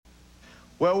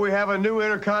Well, we have a new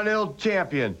Intercontinental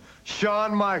Champion,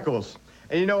 Shawn Michaels.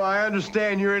 And you know, I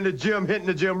understand you're in the gym, hitting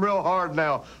the gym real hard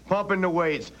now, pumping the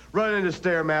weights, running the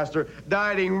Stairmaster,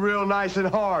 dieting real nice and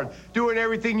hard, doing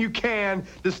everything you can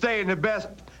to stay in the best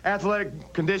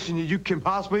athletic condition you can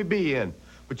possibly be in.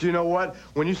 But you know what?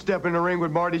 When you step in the ring with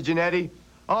Marty Jannetty,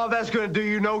 all that's going to do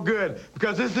you no good,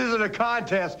 because this isn't a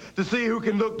contest to see who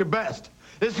can look the best.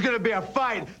 This is going to be a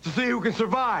fight to see who can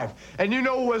survive. And you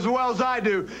know as well as I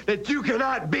do that you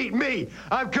cannot beat me.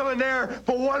 I'm coming there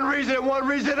for one reason and one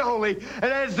reason only, and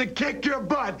that is to kick your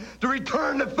butt, to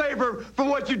return the favor for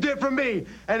what you did for me,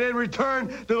 and in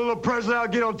return, the little present I'll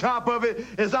get on top of it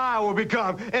is I will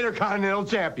become Intercontinental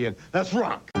Champion. That's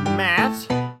rock.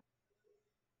 Matt,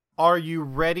 are you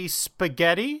ready,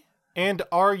 spaghetti? And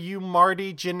are you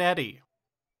Marty Jannetty?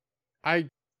 I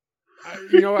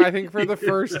think for the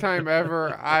first time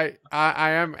ever, I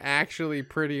am actually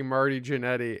pretty Marty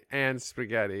Jannetty and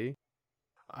spaghetti.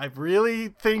 I really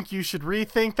think you should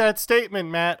rethink that statement,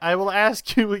 Matt. I will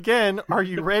ask you again, are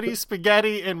you ready,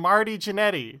 spaghetti and Marty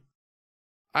Jannetty?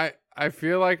 I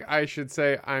feel like I should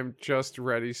say I'm just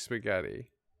ready, spaghetti.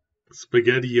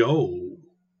 Spaghetti-o.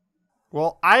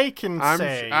 Well, I can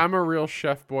say... I'm a real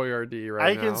Chef Boyardee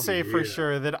right now. I can say for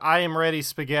sure that I am ready,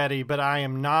 spaghetti, but I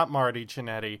am not Marty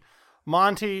Jannetty.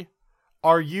 Monty,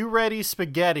 are you ready,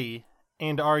 spaghetti,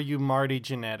 and are you Marty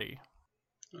Jannetty?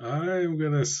 I'm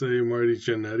going to say Marty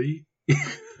Jannetty.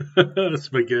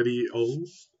 Spaghetti-o.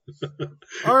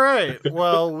 All right.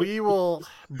 Well, we will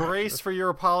brace for your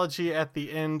apology at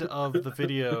the end of the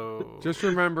video. Just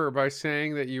remember, by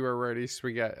saying that you are ready,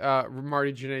 spaghetti,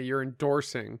 Marty Jannetty, you're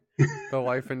endorsing the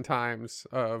life and times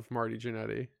of Marty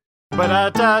Jannetty.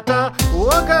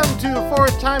 Welcome to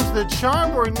Fourth Times the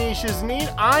Charm, where niche is neat.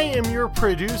 I am your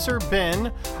producer,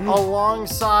 Ben,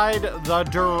 alongside the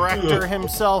director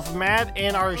himself, Matt,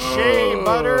 and our shea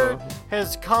butter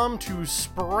has come to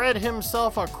spread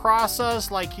himself across us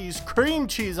like he's cream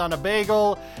cheese on a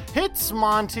bagel. It's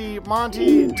Monty.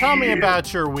 Monty, tell me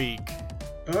about your week.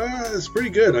 It's pretty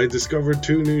good. I discovered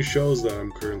 2 new shows that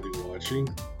I'm currently watching.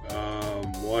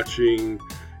 Watching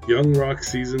Young Rock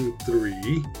Season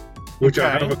 3. Which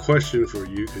I have a question for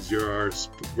you, because you're our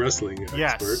wrestling expert.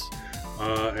 Yes.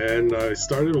 And I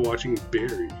started watching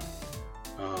Barry.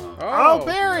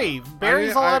 Barry!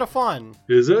 Barry's a lot of fun.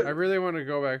 Is it? I really want to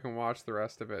go back and watch the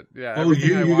rest of it. Yeah. Oh,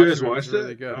 you guys watched it?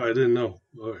 Really good. Oh, I didn't know.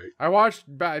 All right. I watched...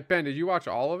 Ben, did you watch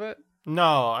all of it?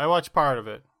 No, I watched part of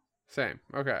it. Same.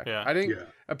 Okay. Yeah. I didn't... Yeah.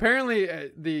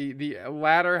 Apparently, the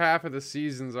latter half of the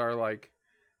seasons are like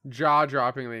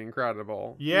jaw-droppingly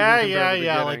incredible.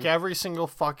 Yeah. Like every single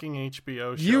fucking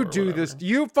HBO show. You do this.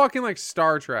 You fucking like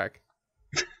Star Trek.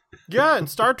 Yeah, and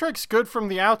Star Trek's good from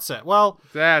the outset. Well,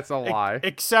 that's a lie.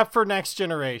 Except for Next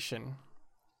Generation.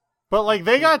 But like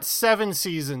they got 7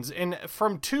 seasons, and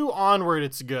from 2 onward,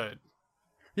 it's good.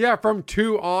 Yeah, from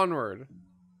 2 onward.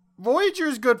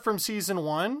 Voyager's good from season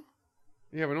 1.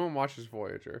 Yeah, but no one watches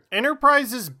Voyager.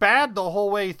 Enterprise is bad the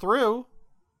whole way through.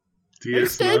 They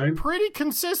stayed pretty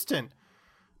consistent.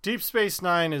 Deep Space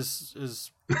Nine is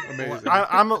amazing.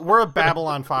 We're a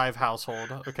Babylon 5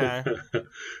 household, okay?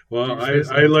 Well,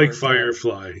 I like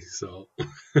Firefly, so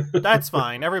that's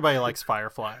fine. Everybody likes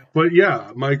Firefly. But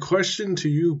yeah, my question to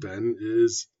you, Ben,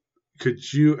 is: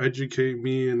 could you educate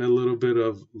me in a little bit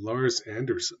of Lars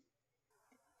Anderson?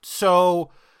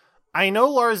 So, I know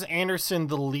Lars Anderson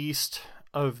the least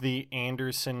of the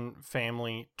Anderson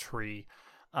family tree.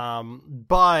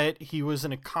 But he was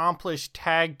an accomplished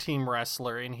tag team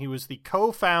wrestler, and he was the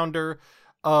co-founder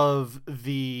of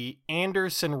the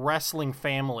Anderson wrestling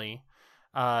family.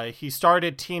 He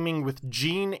started teaming with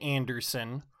Gene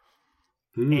Anderson,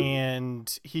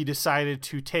 and he decided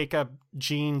to take up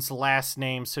Gene's last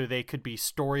name so they could be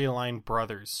Storyline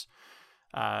Brothers.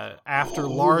 After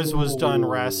Lars was done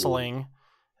wrestling,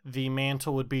 the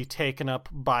mantle would be taken up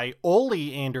by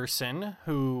Ole Anderson,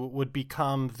 who would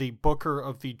become the booker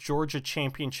of the Georgia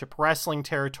Championship Wrestling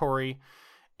territory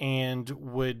and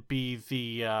would be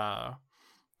the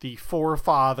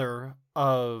forefather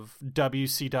of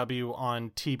WCW on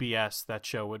TBS, that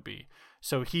show would be.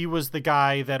 So he was the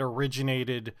guy that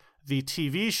originated the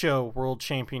TV show World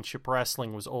Championship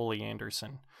Wrestling, was Ole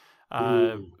Anderson.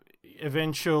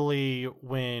 Eventually,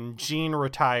 when Gene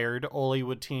retired, Ole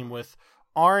would team with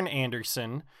Arn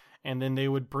Anderson, and then they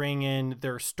would bring in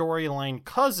their storyline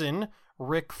cousin,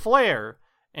 Ric Flair,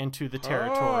 into the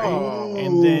territory.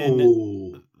 And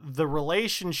then the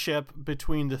relationship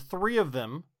between the 3 of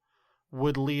them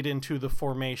would lead into the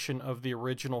formation of the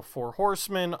original 4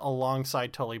 Horsemen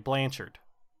alongside Tully Blanchard.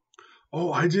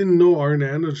 Oh, I didn't know Arn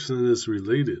Anderson is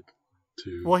related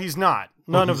to... Well, he's not.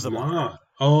 None of them are.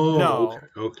 Oh, No.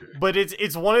 okay. But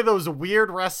it's one of those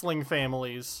weird wrestling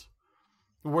families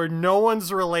where no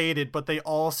one's related, but they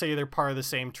all say they're part of the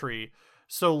same tree.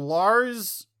 So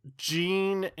Lars,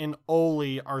 Gene, and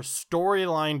Ole are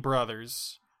storyline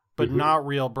brothers, but not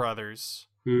real brothers.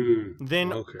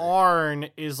 Then Arn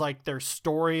is like their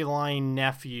storyline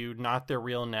nephew, not their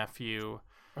real nephew.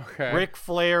 Okay. Ric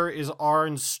Flair is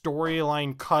Arn's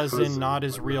storyline cousin, not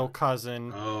his real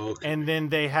cousin. Oh, okay. And then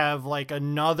they have like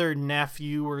another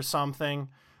nephew or something,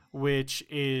 which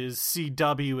is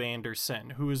C.W.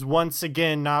 Anderson, who is once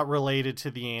again not related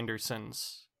to the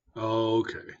Andersons. Oh,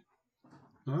 okay.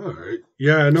 All right.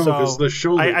 Yeah, no, because the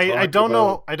show. I don't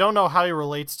know. I don't know how he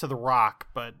relates to The Rock,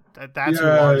 but that's who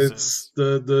yeah, Lars it's is.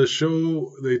 the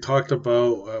show they talked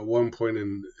about at one point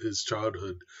in his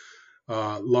childhood.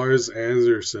 Lars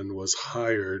Anderson was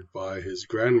hired by his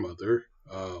grandmother,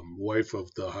 wife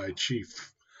of the High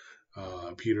Chief,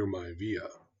 Peter Maivia,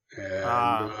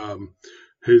 and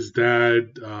his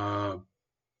dad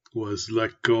was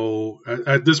let go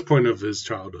at this point of his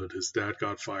childhood. His dad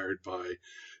got fired by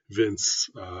Vince,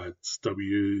 it's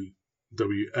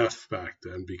WWF back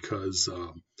then, because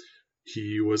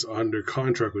he was under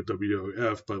contract with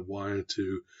WWF but wanted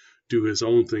to do his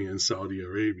own thing in Saudi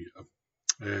Arabia,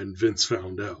 and Vince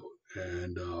found out.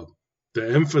 And to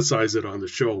emphasize it on the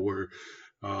show, where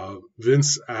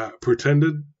Vince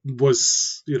pretended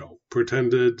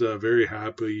very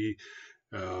happy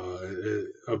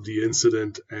of the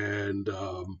incident, and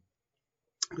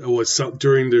it was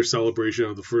during their celebration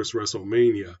of the first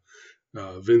WrestleMania.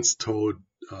 Vince told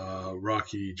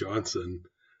Rocky Johnson,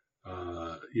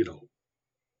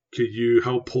 could you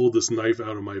help pull this knife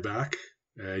out of my back?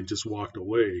 And just walked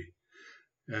away.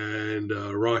 And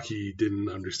Rocky didn't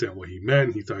understand what he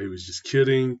meant. He thought he was just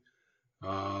kidding.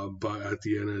 But at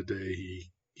the end of the day,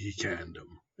 he canned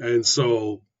him. And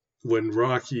so when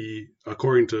Rocky,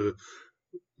 according to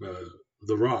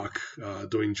The Rock,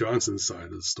 Dwayne Johnson's side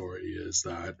of the story, is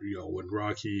that when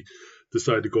Rocky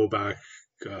decided to go back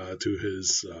to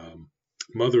his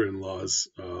mother-in-law's,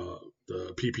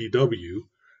 the PPW,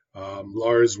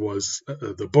 Lars was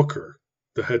the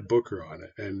head booker on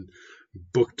it, and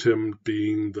booked him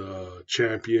being the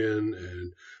champion.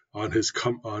 And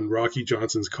on Rocky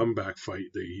Johnson's comeback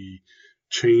fight, that he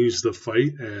changed the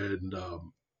fight, and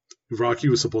Rocky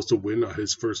was supposed to win on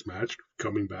his first match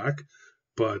coming back,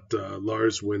 but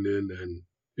Lars went in and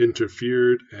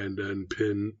interfered, and then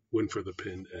went for the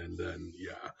pin, and then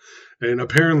and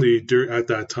apparently at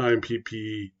that time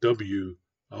PPW,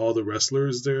 all the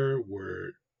wrestlers there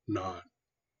were not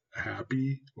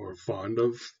happy or fond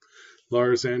of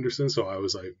Lars Anderson, so I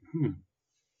was like,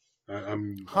 I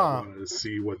wanted to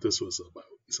see what this was about.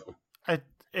 So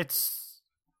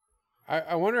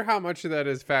I wonder how much of that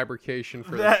is fabrication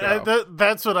for the show.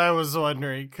 That's what I was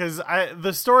wondering, because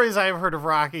the stories I've heard of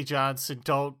Rocky Johnson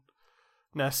don't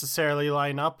necessarily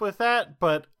line up with that,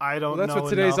 but I don't know. That's what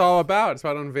today's all about. It's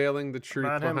about unveiling the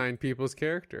truth behind people's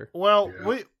character. Well,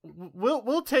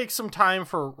 we'll take some time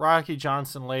for Rocky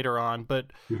Johnson later on, but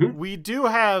we do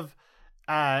have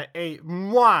a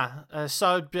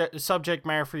subject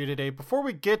matter for you today. Before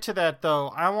we get to that, though,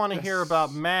 I want to hear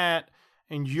about Matt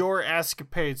and your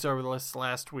escapades over this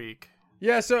last week.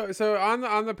 Yeah, so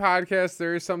on the podcast,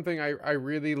 there is something I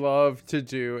really love to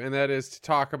do, and that is to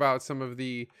talk about some of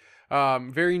the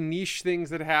very niche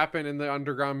things that happen in the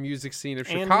underground music scene of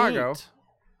Chicago.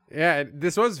 Yeah,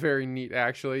 this was very neat,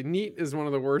 actually. Neat is one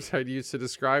of the words I'd use to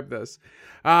describe this.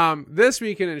 This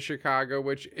weekend in Chicago,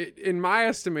 which in my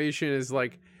estimation is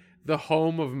like the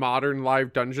home of modern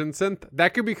live dungeon synth.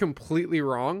 That could be completely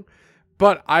wrong,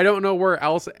 but I don't know where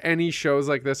else any shows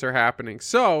like this are happening.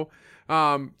 So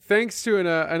thanks to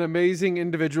an amazing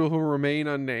individual who will remain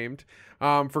unnamed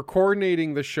for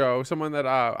coordinating the show, someone that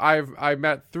I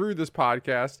met through this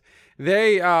podcast.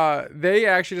 They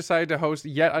actually decided to host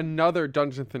yet another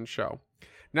Dungeon show.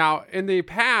 Now, in the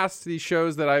past, these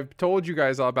shows that I've told you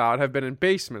guys all about have been in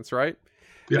basements, right?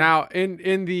 Yeah. Now,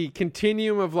 in the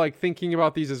continuum of like thinking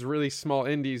about these as really small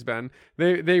indies, Ben,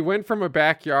 they went from a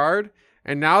backyard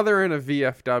and now they're in a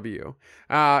VFW.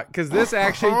 Because this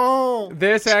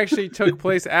actually took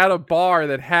place at a bar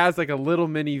that has like a little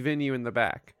mini venue in the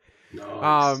back.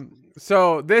 Nice.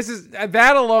 So this is,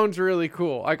 that alone's really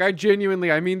cool. Like I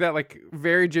mean that like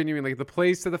very genuinely, like the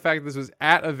place to the fact that this was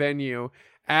at a venue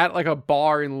at like a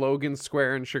bar in Logan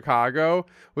Square in Chicago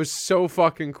was so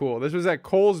fucking cool. This was at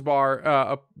Cole's Bar,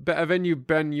 a venue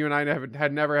Ben, you and I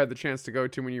had never had the chance to go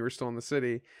to when you were still in the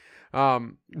city.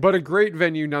 But a great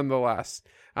venue nonetheless.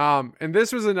 And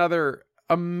this was another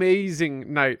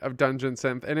amazing night of Dungeon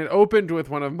Synth, and it opened with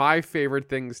one of my favorite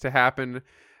things to happen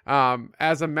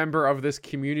as a member of this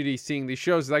community seeing these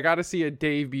shows, is I got to see a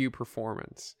debut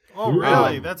performance. Oh,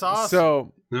 really? That's awesome.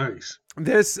 So nice.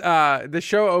 This the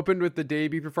show opened with the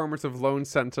debut performance of Lone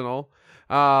Sentinel.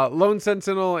 Lone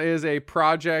Sentinel is a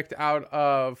project out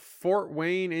of Fort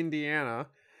Wayne, Indiana,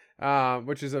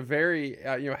 which is a very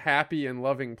happy and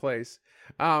loving place.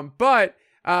 But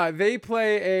they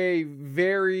play a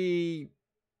very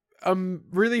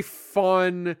really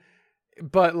fun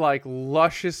but like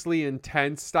lusciously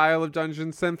intense style of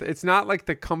dungeon synth. It's not like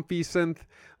the comfy synth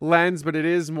lens, but it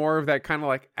is more of that kind of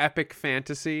like epic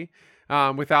fantasy,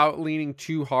 without leaning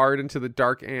too hard into the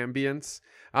dark ambience.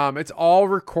 It's all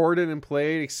recorded and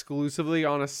played exclusively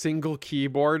on a single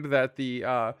keyboard that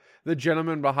the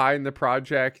gentleman behind the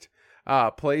project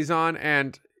plays on.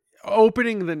 And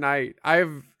opening the night,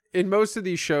 in most of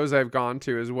these shows I've gone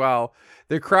to as well,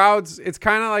 the crowds, it's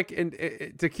kind of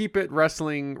like, to keep it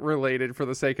wrestling related for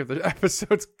the sake of the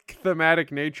episode's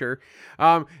thematic nature,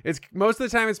 it's most of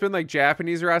the time it's been like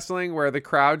Japanese wrestling where the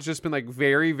crowd's just been like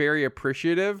very, very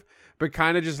appreciative, but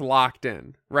kind of just locked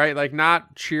in, right? Like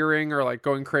not cheering or like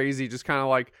going crazy, just kind of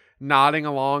like nodding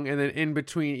along, and then in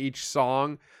between each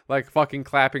song, like fucking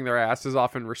clapping their asses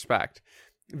off in respect.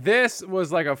 This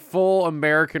was like a full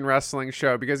American wrestling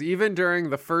show, because even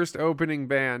during the first opening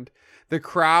band, the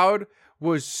crowd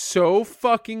was so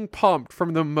fucking pumped.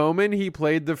 From the moment he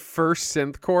played the first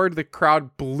synth chord, the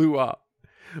crowd blew up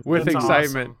with That's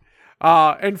excitement.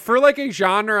 awesome. And for like a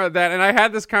genre that, and I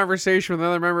had this conversation with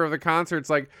another member of the concert, it's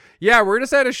like, yeah, we're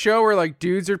just at a show where like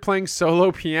dudes are playing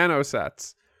solo piano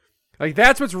sets. Like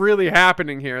that's what's really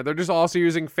happening here. They're just also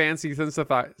using fancy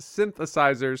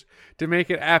synthesizers to make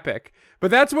it epic.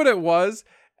 But that's what it was.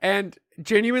 And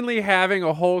genuinely having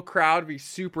a whole crowd be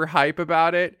super hype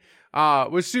about it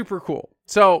was super cool.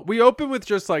 So we open with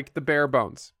just like the bare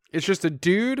bones. It's just a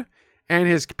dude and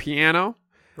his piano.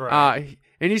 Right.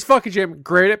 And he's fucking Jim,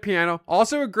 great at piano.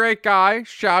 Also a great guy.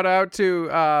 Shout out to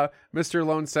Mr.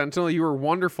 Lone Sentinel. You were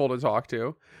wonderful to talk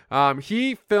to.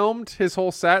 He filmed his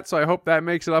whole set, so I hope that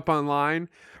makes it up online.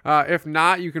 If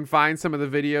not, you can find some of the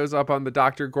videos up on the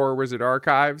Dr. Gore Wizard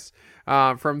archives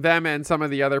from them and some of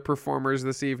the other performers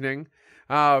this evening.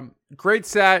 Great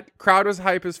set. Crowd was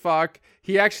hype as fuck.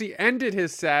 He actually ended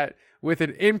his set with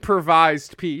an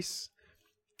improvised piece,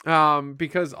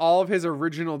 because all of his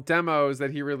original demos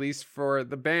that he released for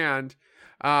the band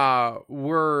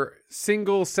were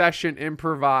single session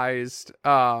improvised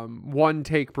one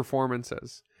take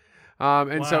performances.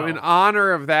 And so in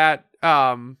honor of that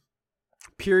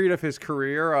period of his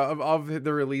career, of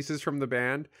the releases from the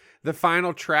band, the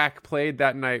final track played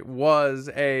that night was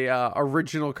a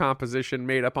original composition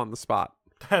made up on the spot.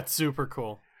 That's super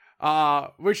cool.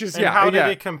 Which is, and how did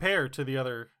it compare to the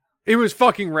other? It was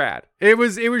fucking rad. It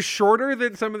was shorter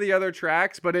than some of the other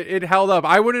tracks, but it held up.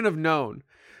 I wouldn't have known.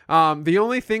 The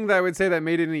only thing that I would say that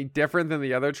made it any different than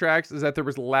the other tracks is that there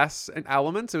was less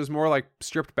elements. It was more like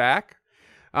stripped back,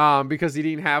 because he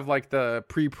didn't have like the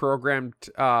pre-programmed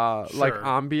like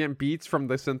ambient beats from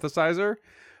the synthesizer.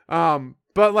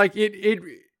 But like it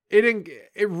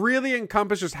really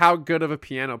encompasses how good of a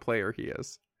piano player he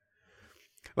is.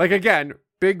 Like again,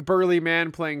 big burly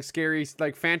man playing scary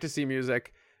like fantasy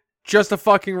music, just a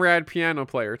fucking rad piano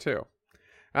player too,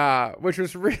 which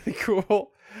was really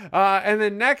cool. And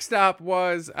then next up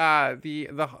was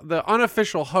the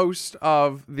unofficial host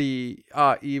of the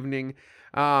evening,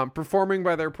 performing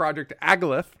by their project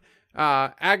Agalith.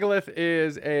 Agalith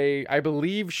is a, I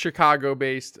believe,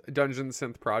 Chicago-based dungeon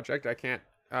synth project.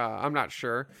 I'm not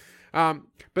sure.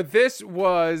 But this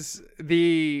was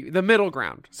the middle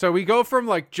ground. So we go from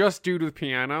like just dude with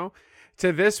piano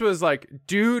to this was like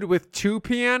dude with two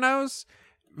pianos,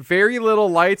 very little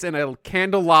lights, and a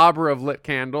candelabra of lit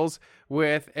candles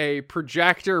with a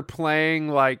projector playing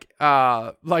like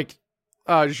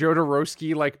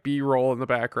Jodorowsky like B-roll in the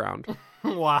background.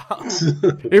 Wow.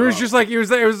 It was just like it was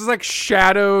just like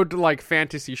shadowed like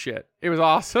fantasy shit. It was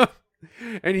awesome.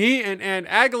 And and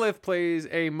Agalith plays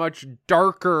a much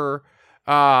darker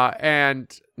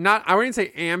and not, I wouldn't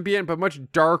say ambient, but much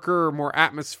darker, more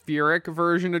atmospheric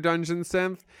version of dungeon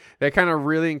synth that kind of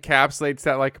really encapsulates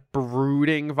that like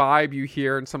brooding vibe you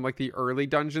hear in some like the early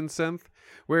dungeon synth,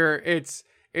 where it's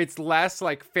less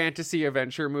like fantasy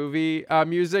adventure movie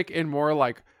music and more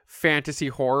like fantasy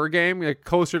horror game, like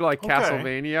closer to like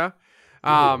Castlevania.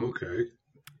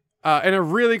 In a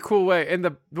really cool way.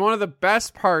 And one of the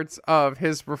best parts of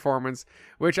his performance,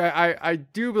 which I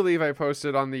do believe I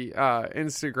posted on the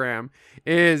Instagram,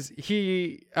 is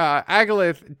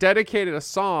Agalith dedicated a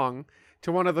song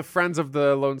to one of the friends of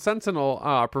the Lone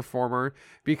Sentinel performer,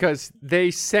 because they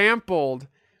sampled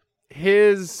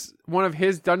one of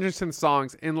his Dungeon Synth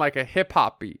songs in like a hip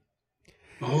hop beat.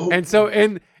 Oh. And so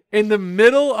in the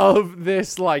middle of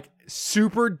this like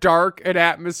super dark and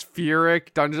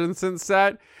atmospheric Dungeon Synth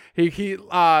set,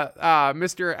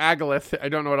 Mr. Agalith, I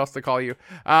don't know what else to call you,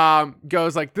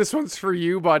 goes like, "This one's for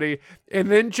you, buddy," and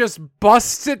then just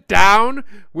busts it down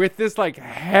with this like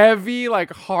heavy, like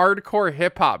hardcore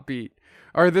hip hop beat,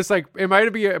 or this like it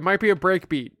might be a break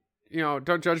beat. You know,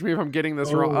 don't judge me if I'm getting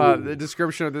this wrong, the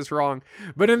description of this wrong.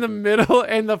 But in the middle,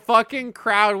 and the fucking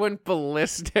crowd went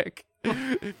ballistic.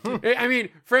 I mean,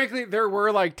 frankly, there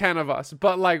were like 10 of us,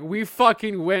 but like we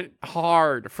fucking went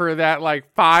hard for that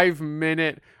like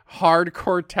 5-minute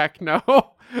hardcore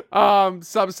techno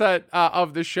subset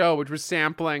of the show, which was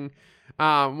sampling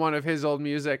one of his old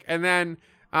music. And then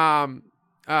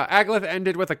Agalith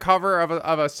ended with a cover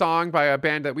of a song by a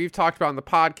band that we've talked about on the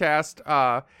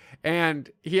podcast. And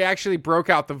he actually broke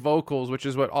out the vocals, which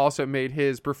is what also made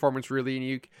his performance really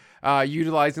unique,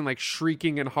 utilizing like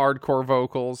shrieking and hardcore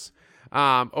vocals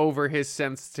over his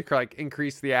synths to like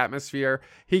increase the atmosphere.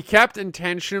 He kept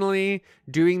intentionally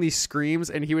doing these screams,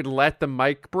 and he would let the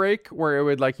mic break where it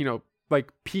would like, you know,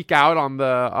 like peak out on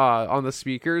the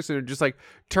speakers, and it would just like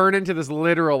turn into this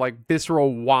literal like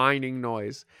visceral whining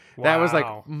noise. Wow. That was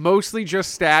like mostly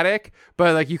just static,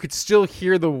 but like you could still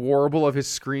hear the warble of his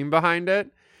scream behind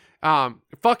it. It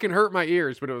fucking hurt my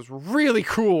ears, but it was really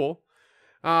cool.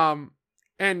 And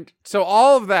so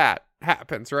all of that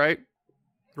happens, right?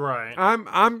 Right. I'm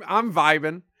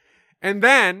vibing. And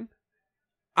then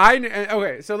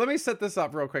okay, so let me set this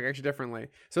up real quick, actually differently.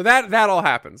 So that all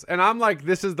happens. And I'm like,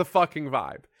 this is the fucking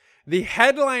vibe. The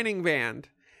headlining band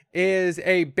is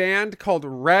a band called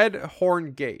Red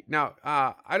Horn Gate. Now,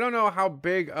 I don't know how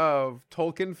big of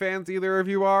Tolkien fans either of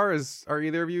you are. Are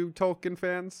either of you Tolkien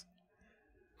fans?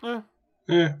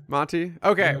 Yeah. Monty?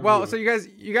 Okay, well, so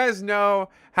you guys know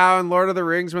how in Lord of the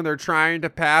Rings, when they're trying to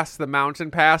pass the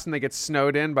mountain pass and they get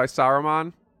snowed in by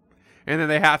Saruman, and then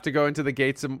they have to go through the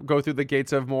gates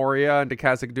of Moria into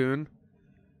Khazad-dûm?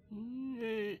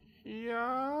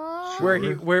 Yeah. Where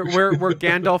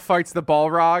Gandalf fights the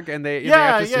Balrog, and they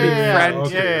have to speak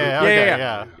French.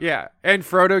 Yeah. And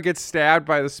Frodo gets stabbed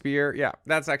by the spear. Yeah,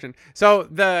 that section. So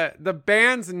the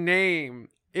band's name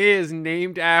is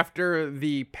named after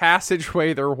the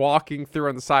passageway they're walking through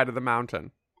on the side of the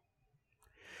mountain.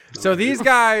 So these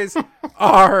guys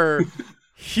are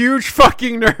huge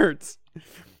fucking nerds.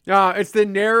 It's the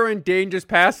narrow and dangerous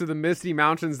pass of the misty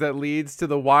mountains that leads to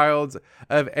the wilds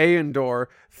of Aendor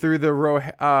through the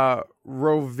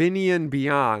Rovinian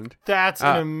beyond. That's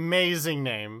an amazing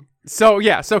name. So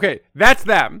yes, okay, that's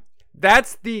them.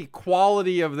 That's the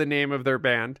quality of the name of their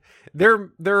band.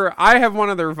 I have one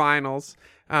of their vinyls.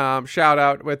 Shout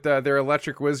out with their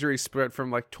Electric Wizardry split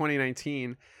from like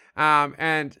 2019.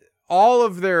 And all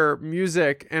of their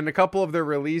music and a couple of their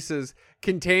releases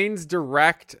contains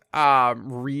direct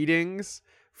readings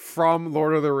from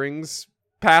Lord of the Rings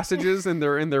passages in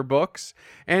their books.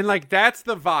 And like that's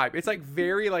the vibe. It's like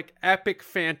very like epic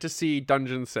fantasy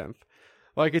dungeon synth.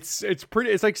 Like it's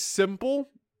like simple,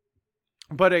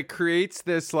 but it creates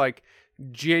this like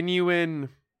genuine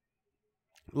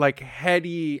like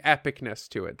heady epicness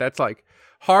to it that's like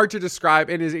hard to describe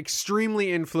and is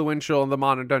extremely influential in the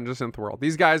modern dungeon synth world.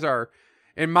 These guys are,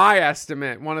 in my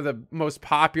estimate, one of the most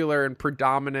popular and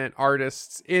predominant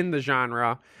artists in the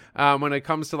genre when it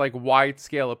comes to like wide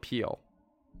scale appeal,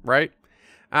 right?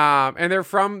 And they're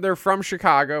from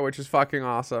Chicago, which is fucking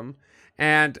awesome.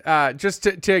 And just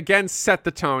to again set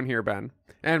the tone here, Ben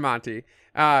and Monty,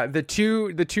 the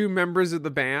two members of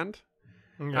the band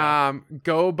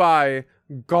go by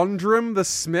Gondrum the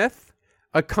Smith,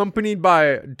 accompanied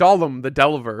by Dollum the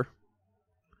Delver.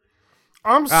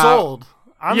 I'm sold.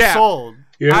 I'm sold.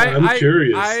 Yeah, I'm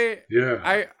curious.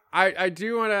 I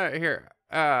do want to hear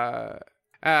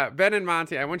Ben and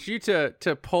Monty. I want you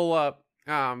to pull up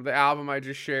the album I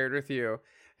just shared with you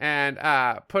and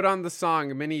put on the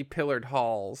song "Many Pillared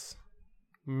Halls."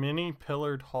 Many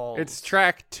Pillared Halls. It's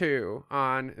track 2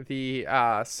 on the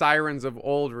Sirens of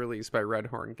Old release by Red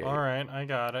Horn Gate. All right, I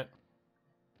got it.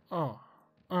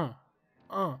 Right,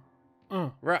 all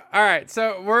right,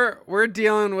 so we're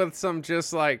dealing with some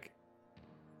just like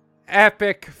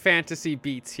epic fantasy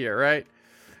beats here, right?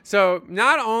 So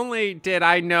not only did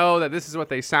I know that this is what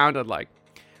they sounded like,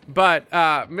 but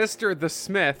Mr. the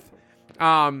Smith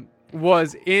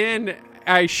was in,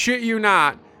 I shit you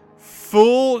not,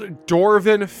 full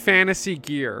Dwarven fantasy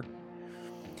gear.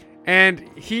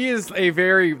 And he is a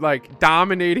very like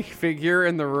dominating figure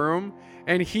in the room,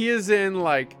 and he is in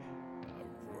like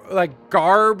like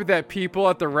garb that people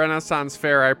at the Renaissance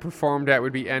Fair I performed at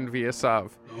would be envious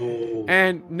of. Oh.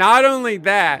 And not only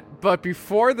that, but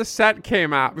before the set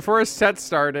came out, before his set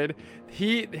started,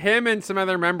 him and some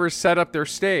other members set up their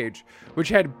stage, which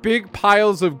had big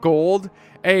piles of gold,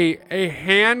 a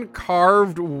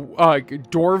hand-carved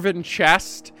dwarven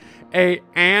chest, a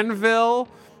anvil,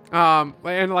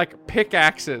 and like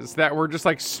pickaxes that were just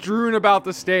like strewn about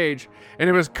the stage, and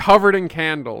it was covered in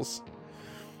candles.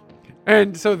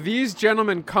 And so these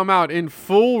gentlemen come out in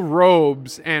full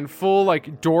robes and full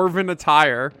like dwarven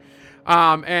attire,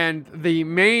 and the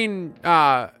main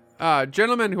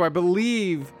gentleman, who I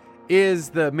believe is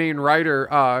the main writer,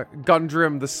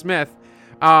 Gundrim the Smith,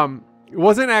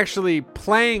 wasn't actually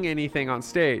playing anything on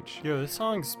stage. Yo, this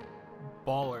song's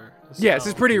baller. Yeah, this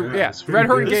is pretty. Yeah, it's pretty Red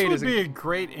Horn good. Gate This would is be a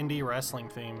great indie wrestling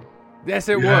theme. yes,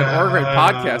 it would, or a great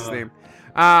podcast theme.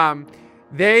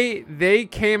 They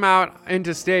came out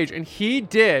into stage, and he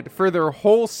did for their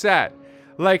whole set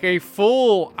like a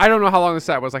full, I don't know how long the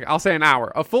set was, like I'll say an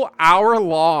hour, a full hour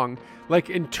long like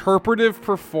interpretive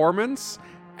performance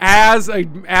as a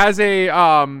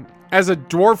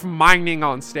dwarf mining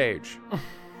on stage.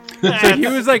 So he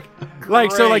was like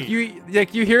so like you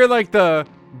hear like the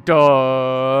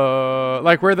duh,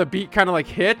 like where the beat kind of like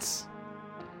hits,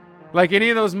 like any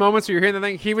of those moments where you're hearing the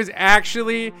thing, he was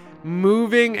actually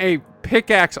moving a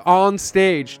pickaxe on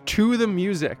stage to the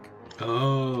music.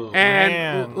 Oh. And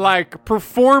man, like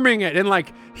performing it, and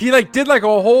like he like did like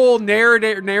a whole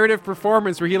narrative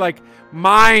performance where he like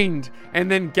mined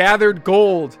and then gathered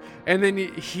gold, and then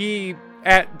he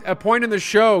at a point in the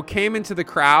show came into the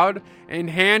crowd and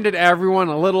handed everyone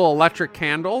a little electric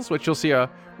candles, which you'll see a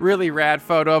really rad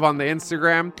photo of on the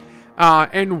Instagram,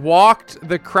 and walked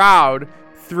the crowd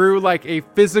through like a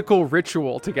physical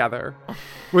ritual together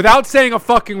without saying a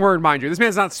fucking word, mind you. This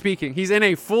man's not speaking. He's in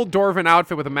a full dwarven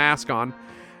outfit with a mask on,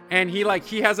 and he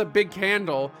has a big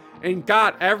candle and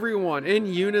got everyone in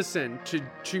unison to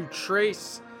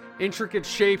trace intricate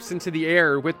shapes into the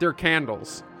air with their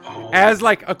candles as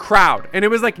like a crowd, and it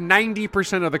was like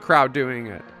 90% of the crowd doing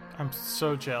it. I'm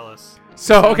so jealous.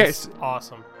 So okay,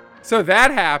 Awesome. so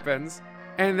that happens,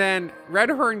 and then Red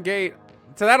Horn Gate,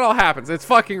 so that all happens. It's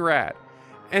fucking rad.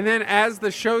 And then as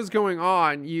the show's going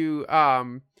on, you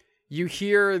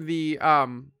hear the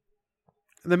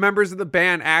members of the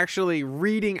band actually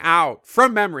reading out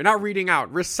from memory, not reading out,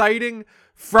 reciting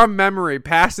from memory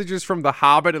passages from The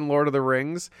Hobbit and Lord of the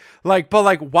Rings,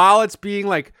 but while it's being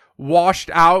like washed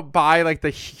out by like the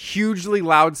hugely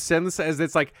loud synths, as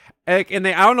it's like, and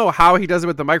I don't know how he does it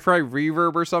with the microphone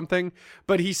reverb or something,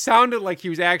 but he sounded like he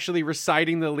was actually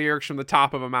reciting the lyrics from the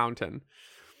top of a mountain.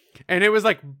 And it was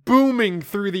like booming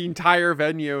through the entire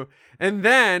venue. And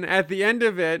then at the end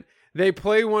of it, they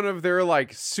play one of their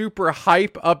like super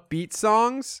hype upbeat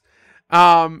songs.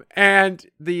 And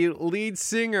the lead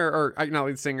singer, or not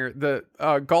lead singer, the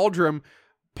Galdrim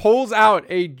pulls out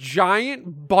a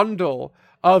giant bundle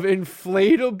of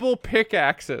inflatable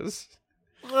pickaxes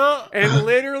and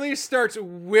literally starts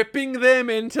whipping them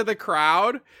into the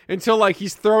crowd until like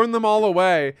he's throwing them all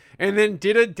away, and then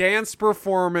did a dance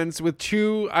performance with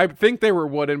two, I think they were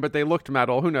wooden, but they looked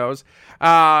metal, who knows,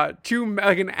 two,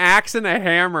 like an axe and a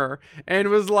hammer, and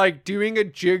was like doing a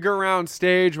jig around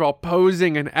stage while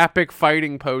posing in epic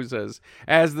fighting poses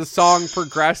as the song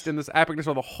progressed in this epicness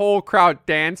while the whole crowd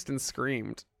danced and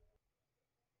screamed.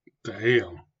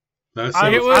 Damn.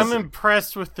 I'm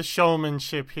impressed with the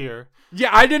showmanship here. Yeah,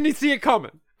 I didn't see it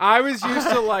coming. I was used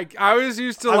to sad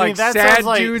dudes in basements.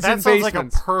 That sounds like a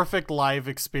perfect live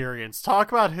experience.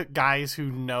 Talk about guys who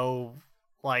know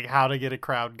like how to get a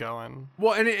crowd going.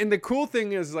 Well, and the cool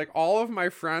thing is like all of my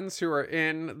friends who are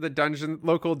in the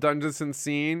local Dungeon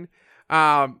scene,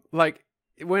 like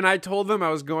when I told them I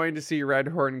was going to see Red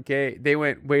Horn Gate, they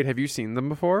went, "Wait, have you seen them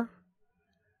before?"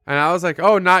 And I was like,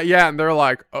 "Oh, not yet." And they're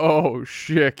like, "Oh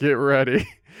shit, get ready."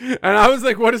 And I was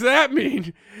like, "What does that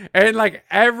mean?" And like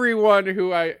everyone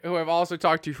who I've also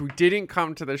talked to who didn't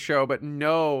come to the show but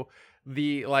know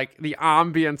the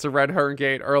ambience of Red Horn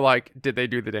Gate are like, "Did they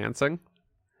do the dancing?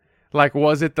 Like,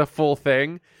 was it the full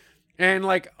thing?" And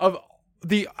like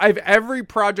every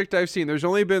project I've seen, there's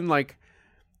only been like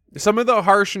some of the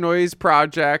Harsh Noise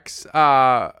projects,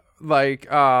 like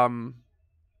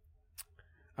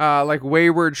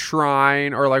Wayward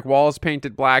Shrine or like Walls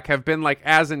Painted Black have been like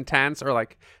as intense, or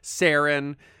like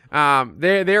Saren.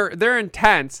 They're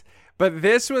intense, but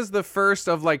this was the first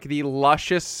of like the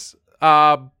luscious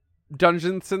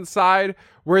Dungeons side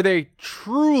where they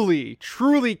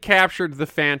truly captured the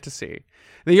fantasy.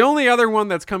 The only other one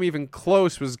that's come even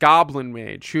close was Goblin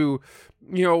Mage, who,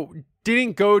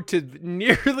 didn't go to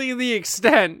nearly the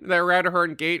extent that Red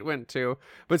Horn Gate went to,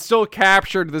 but still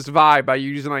captured this vibe by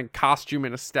using like costume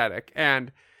and aesthetic.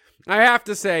 And I have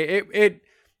to say, it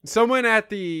someone at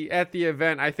the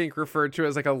event I think referred to it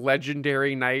as like a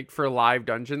legendary night for live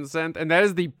Dungeon Synth, and that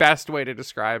is the best way to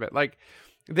describe it. Like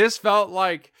this felt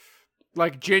like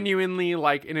genuinely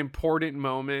like an important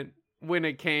moment when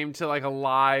it came to like a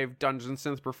live Dungeon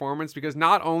Synth performance, because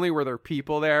not only were there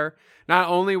people there, not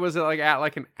only was it like at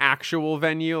like an actual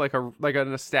venue, like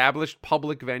an established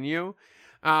public venue,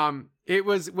 it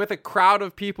was with a crowd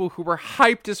of people who were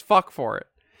hyped as fuck for it.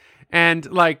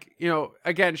 And like, you know,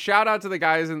 again, shout out to the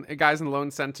guys in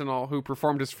Lone Sentinel who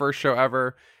performed his first show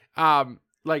ever.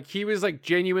 Like he was like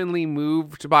genuinely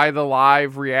moved by the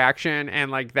live reaction, and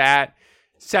like that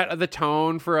set the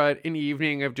tone for an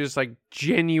evening of just like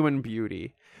genuine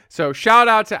beauty. So shout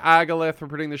out to Agalith for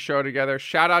putting the show together.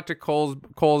 Shout out to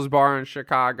Cole's Bar in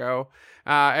Chicago.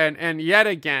 And yet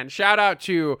again, shout out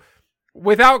to,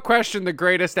 without question, the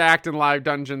greatest act in live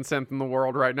Dungeon Synth in the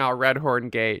world right now, Red Horn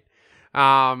Gate.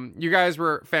 You guys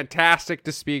were fantastic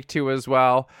to speak to as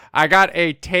well. I got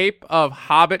a tape of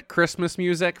Hobbit Christmas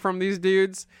music from these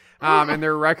dudes, and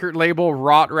their record label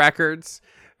Rot Records.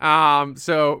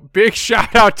 So big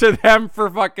shout out to them for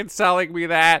fucking selling me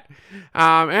that.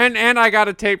 And I got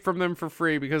a tape from them for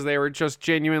free because they were just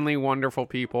genuinely wonderful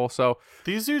people. So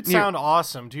these dudes sound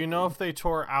awesome. Do you know if they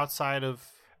tour outside of?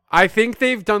 I think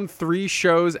they've done 3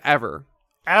 shows ever.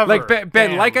 Like Ben,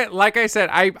 Damn. like I said,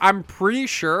 I'm pretty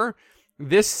sure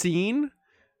this scene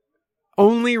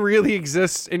only really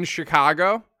exists in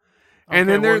Chicago. And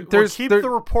then there's keep the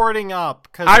reporting up,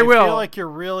 because I will feel like you're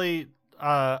really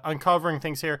uncovering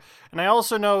things here. And I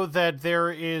also know that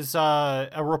there is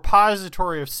a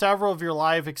repository of several of your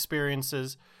live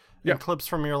experiences and clips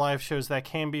from your live shows that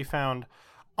can be found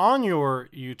on your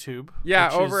YouTube. Yeah,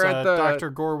 which over is, at the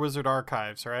Dr. Gore Wizard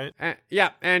Archives, right?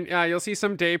 And you'll see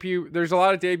some debut. There's a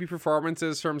lot of debut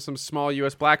performances from some small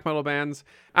U.S. black metal bands.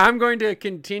 I'm going to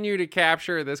continue to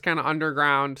capture this kind of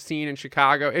underground scene in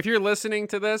Chicago. If you're listening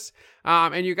to this,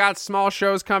 and you got small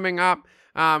shows coming up,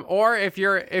 or if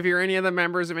you're any of the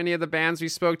members of any of the bands we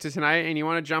spoke to tonight and you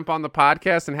want to jump on the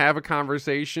podcast and have a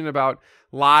conversation about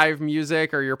live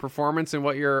music or your performance and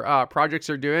what your projects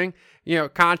are doing, you know,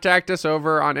 contact us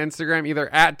over on Instagram,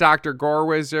 either at Dr. Gore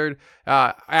Wizard,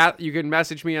 you can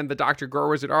message me on the Dr. Gore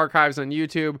Wizard Archives on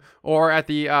YouTube, or at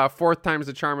the 4th Times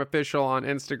the Charm Official on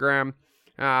Instagram.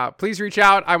 Please reach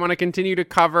out. I want to continue to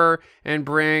cover and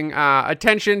bring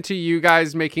attention to you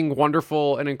guys making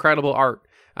wonderful and incredible art.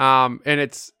 And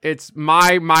it's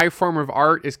my form of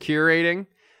art is curating.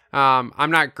 I'm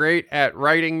not great at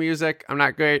writing music. I'm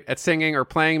not great at singing or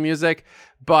playing music,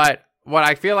 but what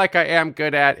I feel like I am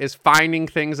good at is finding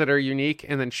things that are unique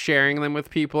and then sharing them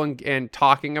with people and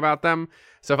talking about them.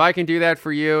 So if I can do that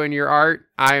for you and your art,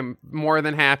 I'm more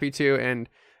than happy to. And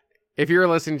if you're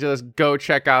listening to this, go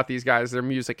check out these guys. Their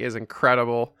music is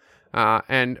incredible.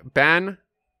 And Ben,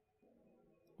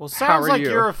 well, sounds like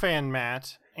you're a fan,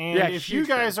 Matt. And yeah, if you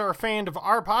guys are a fan of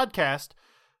our podcast,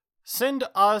 send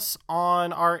us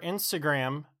on our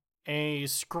Instagram a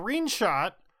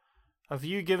screenshot of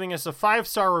you giving us a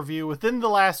 5-star review within the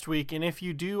last week. And if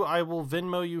you do, I will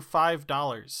Venmo you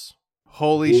 $5.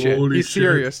 Holy shit. He's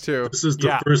serious, too. This is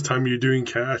the first time you're doing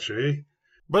cash, eh?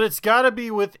 But it's got to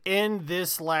be within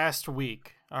this last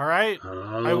week. All right?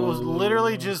 I will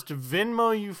literally just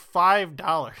Venmo you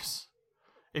 $5.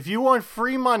 If you want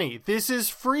free money, this is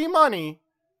free money.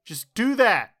 Just do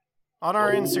that on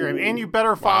our Instagram. And you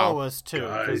better follow us, too.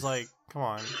 Because, like, come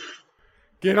on.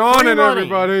 Get on it,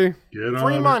 everybody. Get on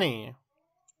free it. money.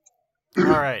 All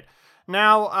right.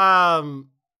 Now, I'm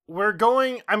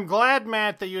glad,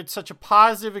 Matt, that you had such a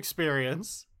positive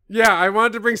experience. Yeah, I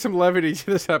wanted to bring some levity to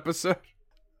this episode.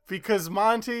 Because,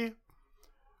 Monty,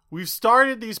 we've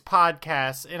started these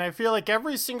podcasts, and I feel like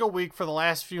every single week for the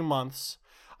last few months,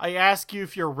 I ask you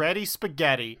if you're ready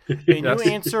spaghetti, and Yes.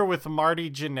 you answer with Marty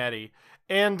Jannetty.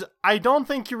 And I don't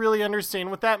think you really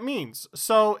understand what that means.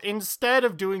 So instead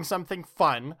of doing something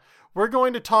fun, we're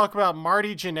going to talk about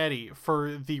Marty Jannetty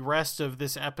for the rest of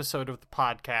this episode of the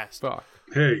podcast. Fuck.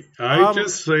 Hey, I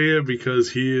just say it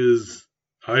because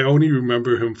I only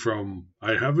remember him from,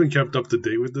 I haven't kept up to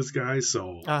date with this guy,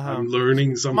 so I'm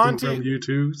learning something Monty, from you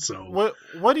too. So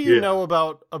what do you know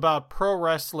about pro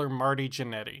wrestler Marty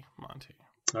Jannetty, Monty?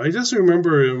 I just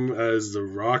remember him as the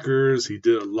Rockers. He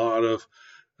did a lot of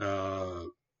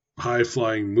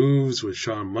high-flying moves with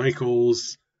Shawn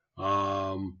Michaels.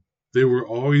 They were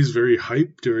always very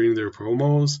hyped during their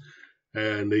promos,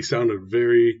 and they sounded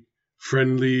very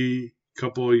friendly,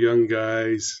 couple of young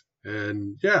guys.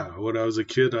 And yeah, when I was a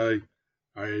kid, I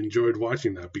I enjoyed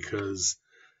watching that because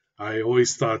I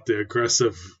always thought the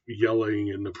aggressive yelling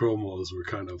in the promos were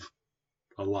kind of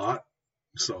a lot.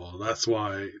 So that's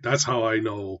how I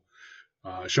know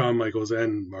Shawn Michaels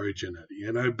and Marty Jannetty.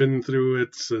 And I've been through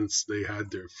it since they had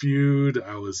their feud.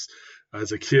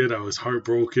 As a kid, I was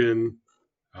heartbroken,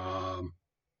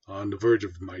 on the verge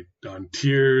of on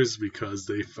tears because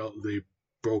they felt they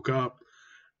broke up.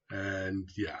 And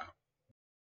yeah.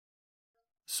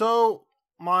 So,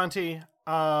 Monty,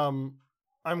 I'm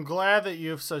glad that you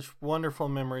have such wonderful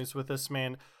memories with this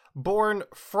man. Born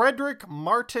Frederick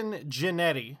Martin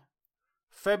Jannetty,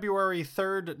 February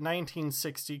 3rd,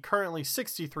 1960, currently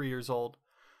 63 years old,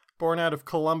 born out of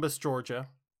Columbus, Georgia.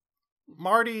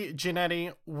 Marty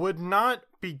Jannetty would not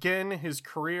begin his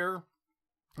career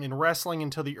in wrestling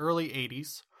until the early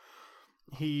 80s.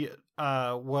 He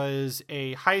was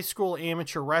a high school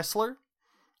amateur wrestler,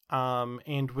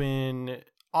 and when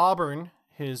Auburn,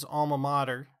 his alma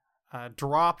mater,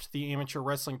 dropped the amateur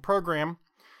wrestling program,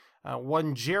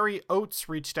 one Jerry Oates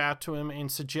reached out to him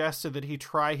and suggested that he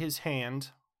try his hand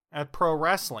at pro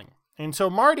wrestling. And so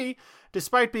Marty,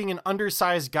 despite being an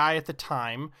undersized guy at the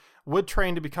time, would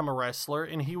train to become a wrestler,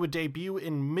 and he would debut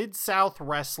in Mid-South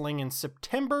Wrestling in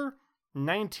September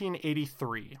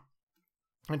 1983.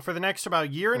 And for the next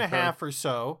about year and a half or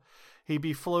so, he'd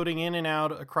be floating in and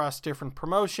out across different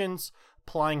promotions,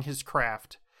 plying his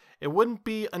craft. It wouldn't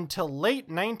be until late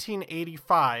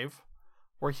 1985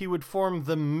 where he would form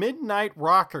the Midnight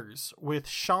Rockers with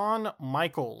Shawn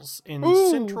Michaels in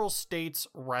Central States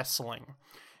Wrestling.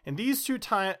 And these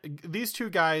two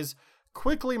guys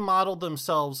quickly modeled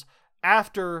themselves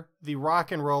after the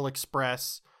Rock and Roll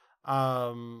Express,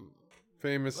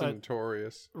 famous and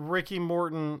notorious Ricky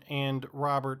Morton and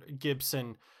Robert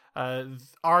Gibson,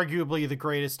 arguably the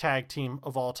greatest tag team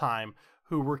of all time,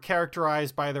 who were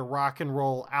characterized by their rock and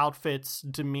roll outfits,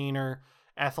 demeanor,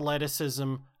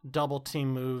 athleticism, double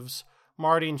team moves.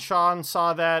 Marty and Shawn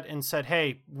saw that and said,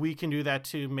 hey, we can do that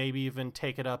too, maybe even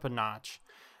take it up a notch.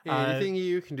 Anything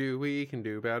you can do, we can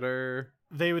do better.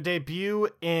 They would debut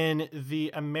in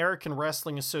the American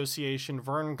Wrestling Association,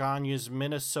 Vern Gagne's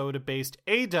Minnesota-based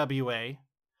AWA,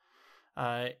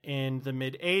 in the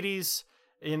mid-'80s.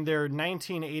 In their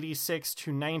 1986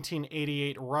 to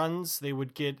 1988 runs, they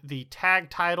would get the tag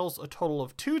titles a total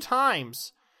of 2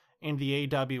 times in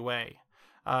the AWA.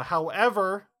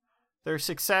 However, their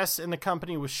success in the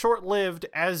company was short-lived,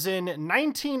 as in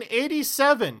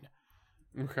 1987.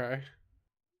 Okay.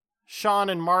 Shawn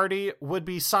and Marty would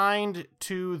be signed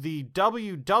to the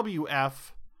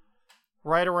WWF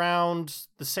right around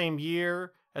the same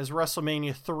year as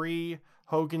WrestleMania 3,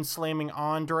 Hogan slamming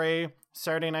Andre,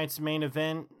 Saturday night's main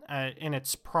event in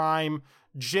its prime.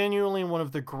 Genuinely one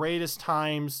of the greatest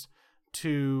times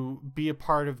to be a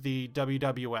part of the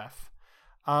WWF.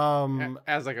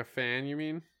 As like a fan, you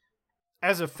mean?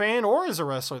 As a fan or as a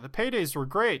wrestler, the paydays were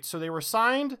great. So they were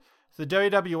signed to the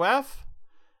WWF,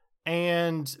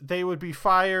 and they would be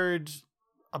fired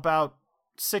about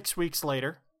 6 weeks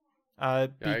later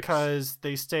because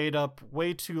they stayed up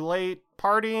way too late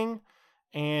partying,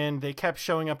 and they kept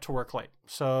showing up to work late.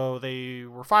 So they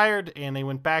were fired, and they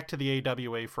went back to the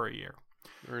AWA for a year.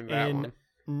 In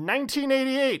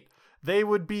 1988, they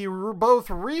would be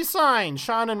both re-signed.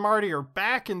 Shawn and Marty are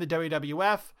back in the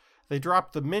WWF. They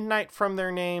dropped the Midnight from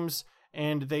their names,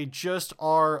 and they just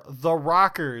are the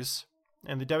Rockers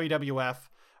in the WWF,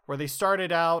 where they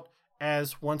started out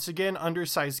as, once again,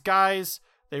 undersized guys.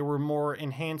 They were more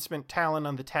enhancement talent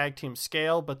on the tag team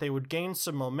scale, but they would gain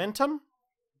some momentum.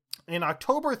 In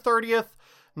October 30th,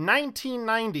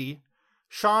 1990,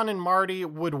 Shawn and Marty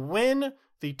would win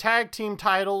the tag team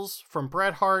titles from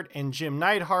Bret Hart and Jim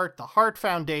Neidhart, the Hart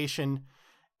Foundation,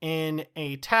 in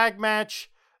a tag match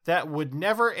that would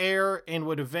never air and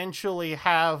would eventually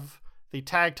have the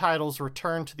tag titles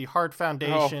returned to the Hart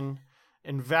Foundation,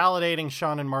 invalidating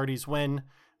Shawn and Marty's win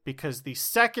because the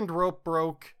second rope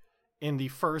broke in the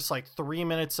first 3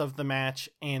 minutes of the match,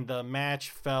 and the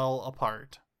match fell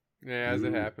apart. Yeah, as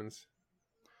it happens.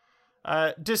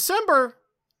 December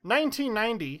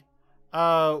 1990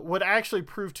 would actually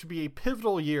prove to be a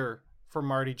pivotal year for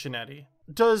Marty Jannetty.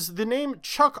 Does the name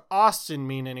Chuck Austin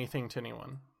mean anything to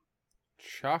anyone?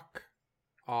 Chuck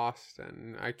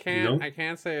Austin. I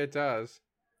can't say it does.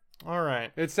 All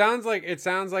right. It sounds like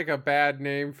a bad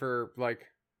name for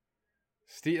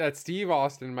that Steve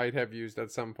Austin might have used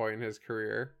at some point in his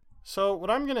career. So what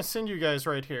I'm going to send you guys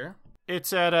right here,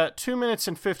 it's at 2 minutes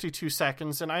and 52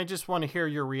 seconds, and I just want to hear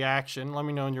your reaction. Let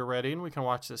me know when you're ready, and we can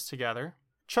watch this together.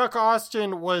 Chuck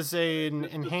Austin was an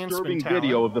enhancement talent.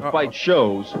 Video of the fight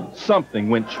shows something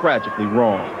went tragically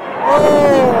wrong. Oh,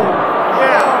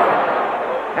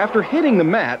 yeah. After hitting the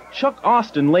mat, Chuck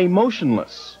Austin lay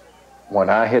motionless. When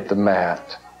I hit the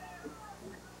mat,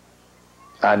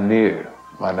 I knew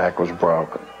my neck was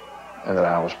broken and that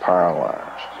I was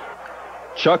paralyzed.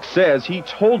 Chuck says he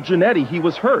told Jannetty he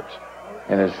was hurt.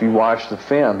 And if you watch the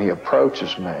film, he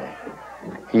approaches me.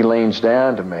 He leans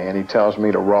down to me and he tells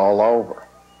me to roll over.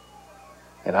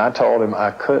 And I told him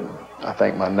I couldn't. I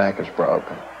think my neck is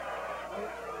broken.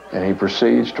 And he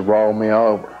proceeds to roll me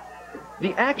over.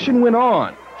 The action went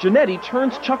on. Jannetty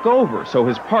turns Chuck over so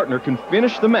his partner can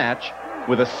finish the match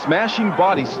with a smashing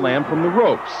body slam from the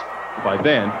ropes. By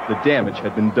then, the damage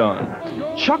had been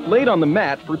done. Chuck laid on the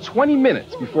mat for 20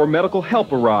 minutes before medical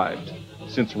help arrived.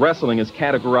 Since wrestling is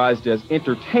categorized as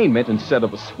entertainment instead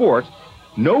of a sport,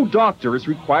 no doctor is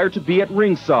required to be at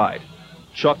ringside.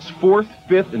 Chuck's 4th,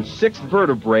 5th, and 6th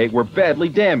vertebrae were badly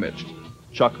damaged.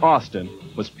 Chuck Austin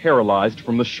was paralyzed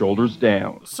from the shoulders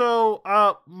down. So,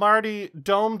 Marty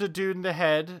domed a dude in the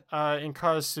head and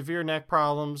caused severe neck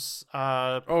problems,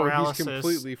 paralysis. He's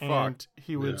completely fucked.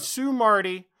 He would sue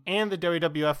Marty and the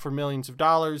WWF for millions of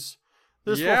dollars.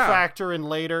 This will factor in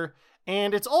later.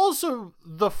 And it's also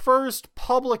the first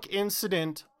public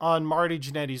incident on Marty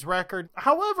Jannetty's record.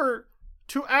 However,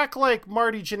 to act like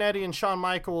Marty Jannetty and Shawn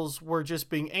Michaels were just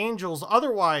being angels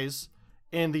otherwise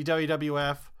in the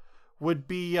WWF would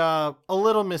be a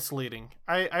little misleading.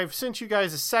 I've sent you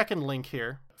guys a second link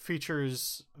here.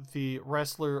 Features the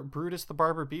wrestler Brutus the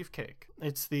Barber Beefcake.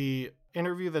 It's the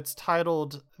interview that's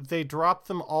titled, "They Drop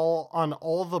Them All on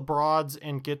All the Broads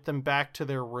and Get Them Back to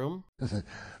Their Room." The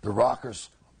Rockers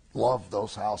love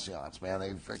those halcyons, man. They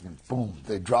freaking, boom,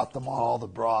 they drop them on all the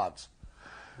broads.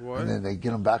 What? And then they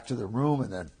get them back to their room,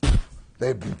 and then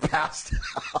they'd be passed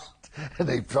out. And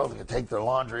they probably take their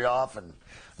laundry off, and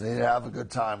they'd have a good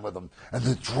time with them. And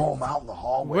then throw them out in the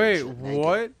hallway. Wait,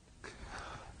 what?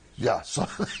 Yeah, so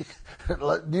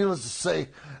needless to say,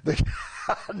 they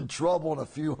got in trouble in a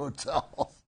few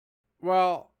hotels.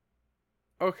 Well,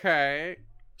 okay.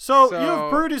 So you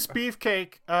have Brutus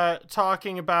Beefcake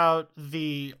talking about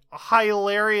the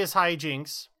hilarious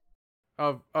hijinks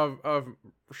of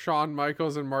Shawn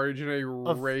Michaels and Marty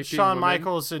Jannetty raping Shawn women.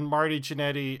 Michaels and Marty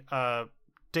Jannetty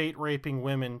date raping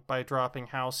women by dropping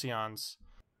halcyons.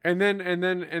 And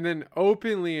then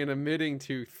openly and admitting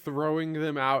to throwing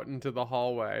them out into the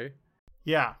hallway.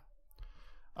 Yeah.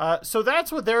 So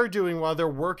that's what they're doing while they're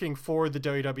working for the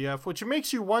WWF, which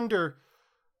makes you wonder,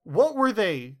 what were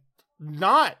they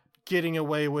not getting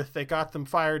away with that got them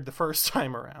fired the first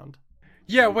time around?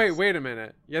 Yeah, wait a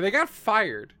minute. Yeah, they got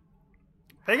fired.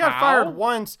 They got fired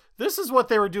once. This is what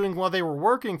they were doing while they were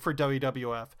working for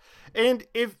WWF. And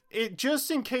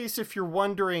just in case if you're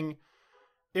wondering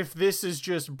if this is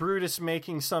just Brutus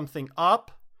making something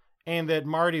up and that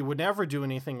Marty would never do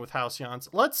anything with halcyons,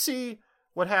 let's see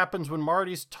what happens when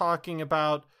Marty's talking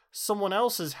about someone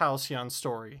else's halcyon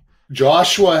story.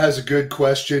 Joshua has a good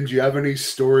question. Do you have any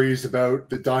stories about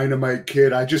the Dynamite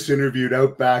Kid? I just interviewed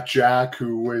Outback Jack,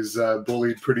 who was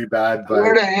bullied pretty bad.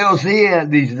 Where the hell's he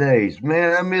at these days?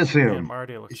 Man, I miss him. Yeah,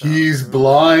 Marty looks He's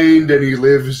blind, and he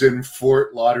lives in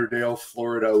Fort Lauderdale,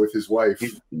 Florida, with his wife.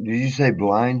 Did you say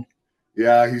blind?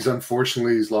 Yeah, he's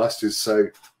lost his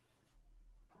sight.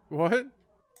 What?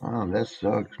 Oh, that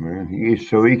sucks, man.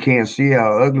 So he can't see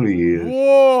how ugly he is.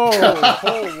 Whoa!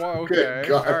 Wow, okay.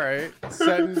 All right.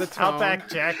 Setting the tone. Outback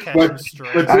Jack had him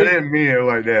straight. I didn't mean it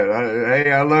like that.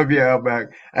 Hey, I love you, Outback.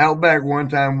 Outback, one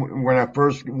time when I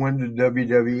first went to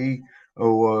WWE,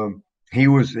 he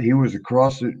was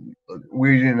across it.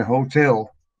 We was in a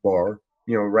hotel bar,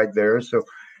 right there. So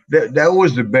that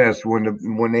was the best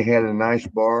when they had a nice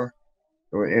bar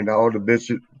and all the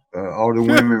bitches. All the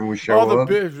women would show up,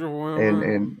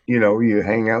 and you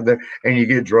hang out there, and you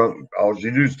get drunk. All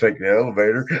you do is take the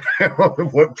elevator.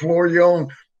 What floor you on?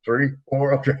 3,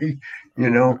 4, okay.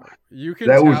 You can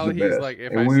that tell was the he's best. like,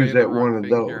 if and I we say was the at one wrong of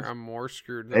thing those. here, I'm more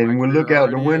screwed than and my we look career out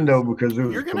the already window is. because there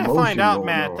was You're a gonna commotion find out, going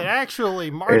Matt, on. that actually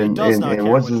Marty does not and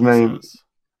care what's what his he name? says.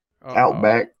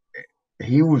 Outback.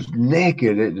 He was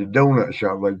naked at the donut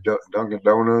shop, like Dunkin'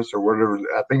 Donuts or whatever.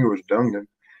 I think it was Dunkin'.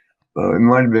 It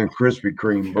might have been Krispy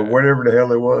Kreme, but whatever the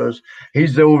hell it was,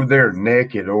 he's over there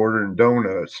naked ordering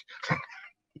donuts.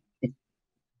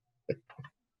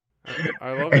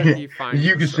 I love that he finds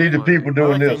you can see the people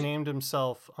doing this. He named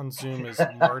himself on Zoom as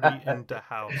Marty in the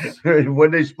house.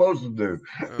 What they supposed to do?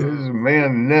 There's a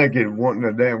man naked wanting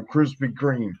a damn Krispy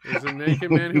Kreme. There's a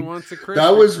naked man who wants a Krispy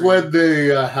That was Kreme. when they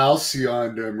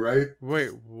halcyoned him, right? Wait,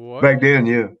 what? Back then,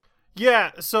 yeah.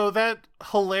 Yeah, so that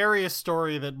hilarious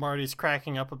story that Marty's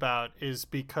cracking up about is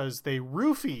because they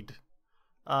roofied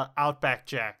Outback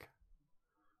Jack.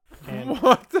 And,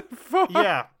 what the fuck?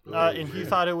 yeah, and he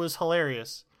thought it was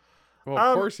hilarious. Well,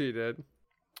 of course he did.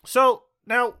 So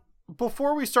now,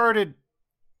 before we started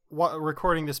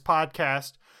recording this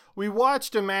podcast, we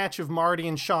watched a match of Marty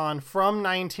and Shawn from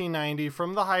 1990,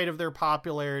 from the height of their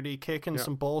popularity, kicking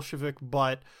some Bolshevik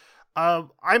butt.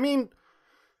 I mean,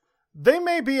 they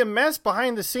may be a mess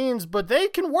behind the scenes, but they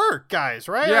can work, guys,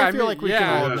 right? Yeah, I feel like we can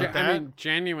all admit that. I mean,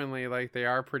 genuinely, like, they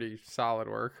are pretty solid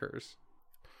workers.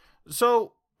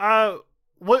 So,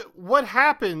 what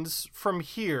happens from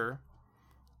here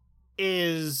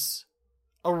is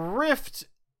a rift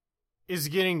is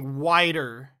getting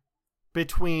wider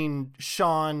between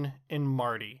Shawn and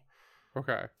Marty.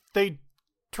 Okay. They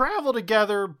travel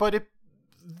together, but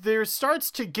there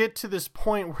starts to get to this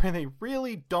point where they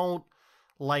really don't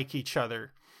like each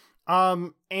other.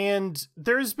 And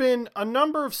there's been a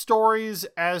number of stories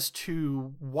as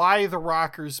to why the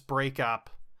Rockers break up.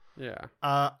 Yeah.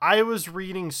 I was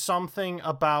reading something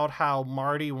about how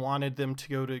Marty wanted them to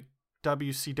go to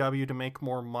WCW to make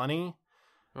more money.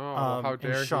 Oh, how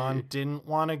dare and Shawn he? didn't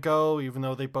want to go, even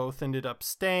though they both ended up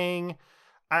staying.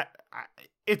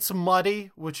 It's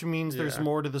muddy, which means there's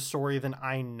more to the story than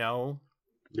I know.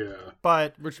 Yeah.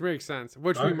 But which makes sense.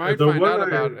 Which we might find out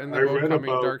about in the upcoming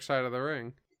Dark Side of the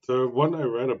Ring. The one I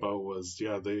read about was,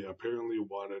 they apparently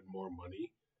wanted more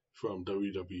money from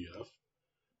WWF.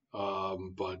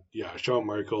 But Shawn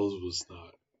Michaels was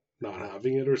not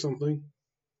having it or something.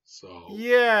 So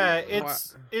the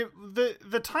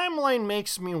timeline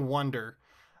makes me wonder,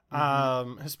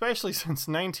 especially since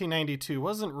 1992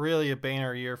 wasn't really a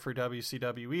banner year for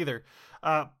WCW either.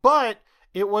 But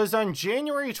it was on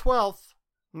January 12th,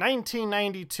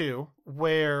 1992,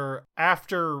 where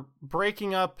after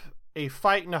breaking up a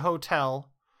fight in a hotel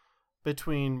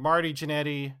between Marty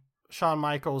Jannetty, Shawn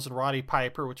Michaels, and Roddy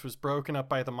Piper, which was broken up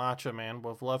by the Macho Man.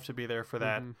 We'll love to be there for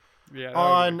that. Mm-hmm. Yeah, that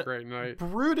on was a great night.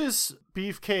 Brutus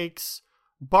Beefcake's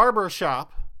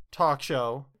barbershop talk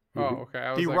show. Oh,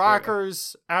 okay. The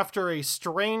Rockers, after a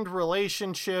strained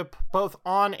relationship, both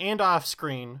on and off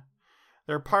screen,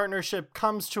 their partnership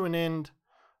comes to an end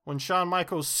when Shawn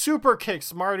Michaels super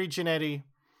kicks Marty Jannetty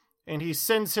and he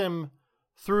sends him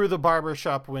through the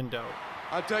barbershop window.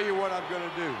 I'll tell you what I'm going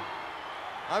to do.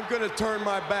 I'm going to turn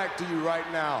my back to you right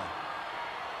now.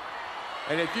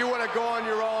 And if you want to go on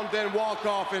your own, then walk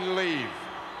off and leave.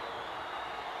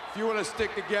 If you want to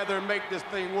stick together and make this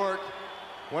thing work,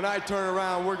 when I turn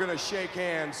around, we're going to shake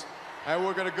hands, and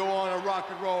we're going to go on a rock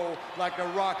and roll like the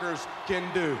Rockers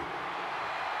can do.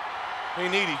 They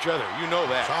need each other. You know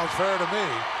that. Sounds fair to me.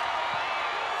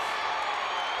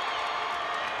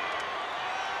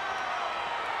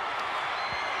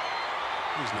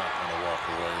 He's not going to walk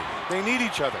away. They need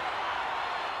each other.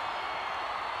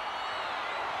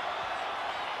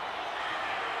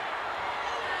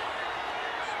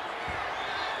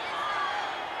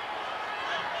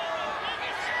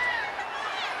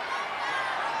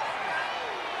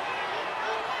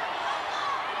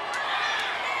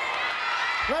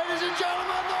 Ladies and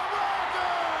gentlemen, the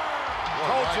Rockers!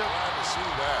 Told you. Glad to see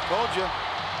that. Told you.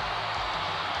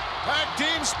 Tag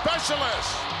team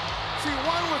specialists. See,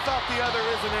 one without the other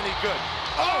isn't any good.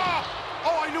 Oh,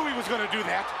 I knew he was going to do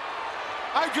that.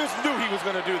 I just knew he was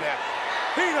going to do that.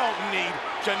 He don't need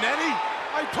Jannetty.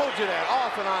 I told you that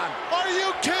off and on. Are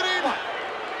you kidding?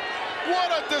 What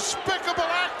a despicable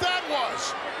act that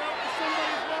was. No!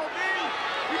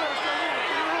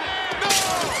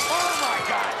 Oh, my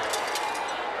God.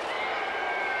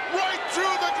 Right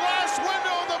through the glass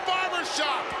window of the barber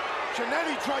shop.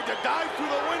 Jannetty tried to dive through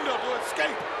the window to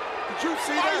escape. Did you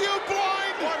see that? Are you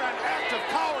blind? What an act of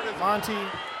cowardice. Monty,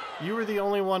 you were the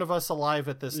only one of us alive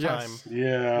at this time.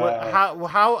 Yeah.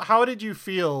 How did you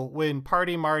feel when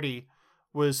Party Marty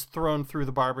was thrown through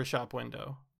the barbershop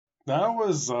window? That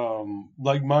was,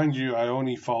 mind you, I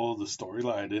only followed the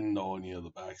storyline. I didn't know any of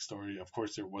the backstory. Of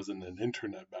course, there wasn't an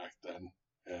internet back then.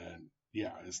 And,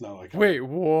 it's not like... Wait,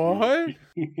 what?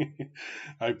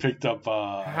 I picked up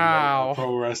How? a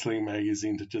pro wrestling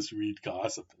magazine to just read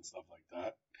gossip and stuff like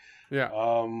that. Yeah. It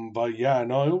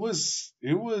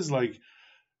was like...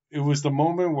 It was the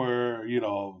moment where,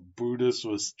 Brutus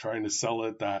was trying to sell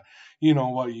it that, you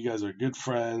guys are good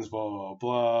friends, blah, blah,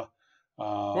 blah.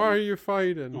 Why are you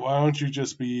fighting? Why don't you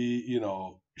just be,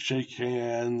 shake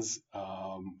hands?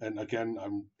 And again,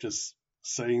 I'm just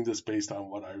saying this based on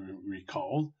what I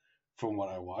recalled from when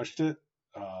I watched it.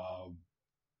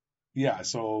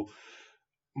 So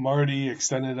Marty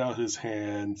extended out his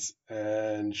hands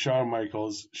and Shawn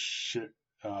Michaels,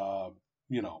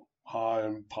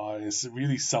 pawing, is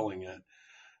really selling it,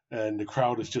 and the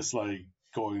crowd is just like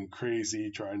going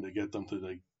crazy trying to get them to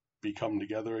like become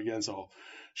together again. So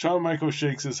Shawn Michaels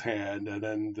shakes his hand, and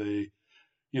then they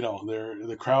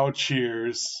the crowd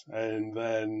cheers, and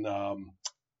then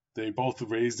they both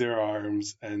raise their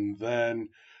arms, and then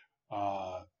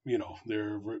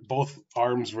they're both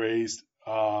arms raised.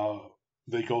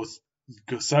 They go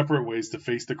separate ways to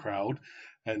face the crowd,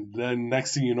 and then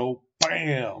next thing you know,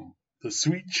 bam! The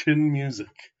Sweet Chin Music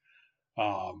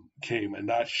came, and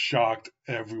that shocked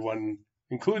everyone,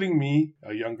 including me,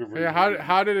 a younger version. Yeah,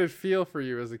 how did it feel for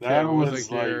you as a kid? That was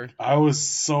I was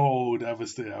so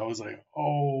devastated. I was like,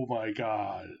 oh my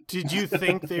god. Did you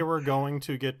think they were going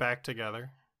to get back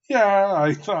together? Yeah,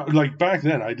 I thought, like, back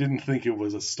then I didn't think it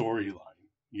was a storyline.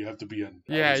 You have to be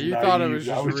thought it was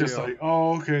just I was real. Just like,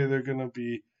 oh, okay, they're gonna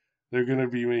be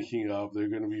making up, they're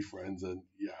gonna be friends, and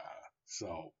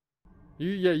so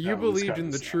you believed in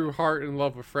the true heart and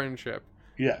love of friendship.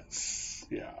 Yes,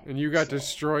 yeah. And you got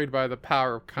destroyed by the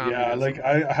power of communism. Yeah, like,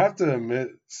 I have to admit,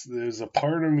 there's a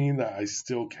part of me that I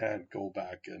still can't go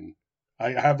back, and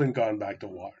I haven't gone back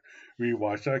to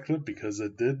rewatch that clip because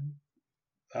it did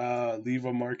leave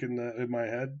a mark in my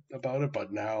head about it.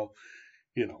 But now,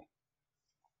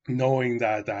 knowing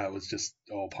that was just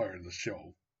all part of the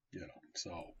show,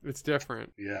 so it's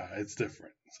different. Yeah, it's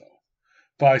different. So,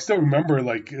 but I still remember,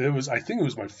 like, I think it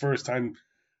was my first time,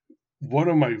 one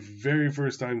of my very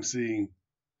first time seeing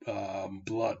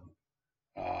blood.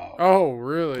 Oh,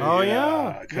 really? Oh,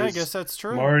 yeah. I guess that's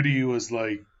true. Marty was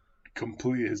like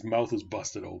his mouth was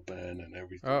busted open and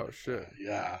everything. Oh, shit.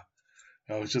 Yeah.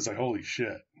 I was just like, holy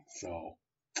shit. So,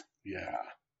 yeah.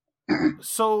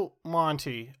 So,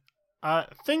 Monty,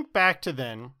 think back to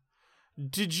then.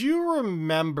 Did you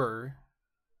remember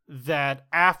that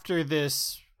after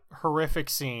this horrific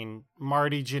scene,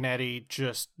 Marty Jannetty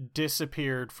just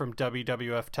disappeared from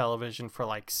WWF television for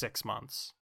like 6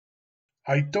 months?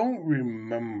 I don't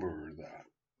remember that,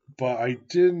 but I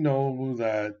did know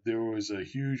that there was a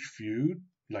huge feud,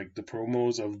 like the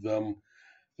promos of them,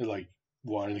 like,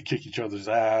 wanting to kick each other's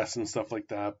ass and stuff like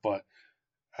that. But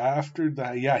after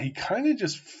that, he kind of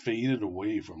just faded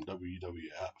away from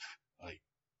WWF. Like,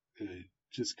 it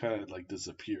just kind of like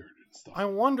disappeared and stuff. I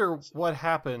wonder what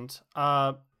happened.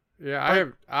 I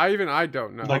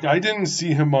don't know. Like, I didn't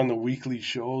see him on the weekly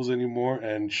shows anymore,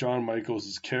 and Shawn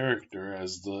Michaels' character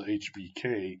as the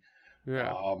HBK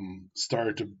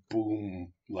started to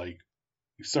boom. Like,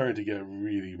 he started to get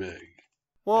really big.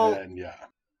 Well, and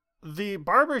the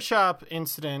barbershop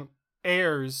incident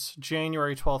airs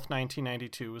January 12th,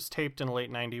 1992, was taped in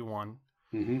late 91.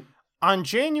 Mm-hmm. On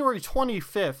January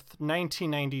 25th,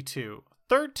 1992,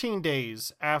 13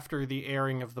 days after the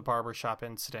airing of the barbershop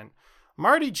incident,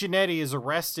 Marty Jannetty is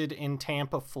arrested in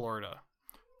Tampa, Florida.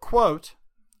 Quote,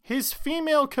 his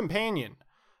female companion,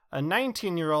 a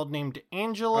 19-year-old named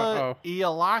Angela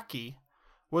Ialaki,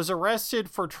 was arrested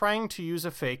for trying to use a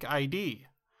fake ID.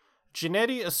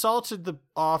 Jannetty assaulted the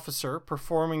officer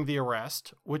performing the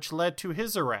arrest, which led to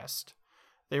his arrest.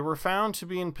 They were found to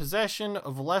be in possession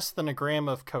of less than a gram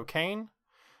of cocaine.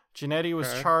 Jannetty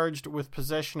was charged with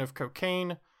possession of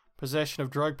cocaine, possession of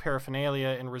drug paraphernalia,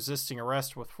 and resisting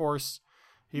arrest with force.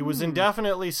 He was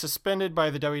indefinitely suspended by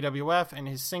the WWF, and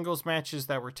his singles matches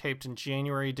that were taped in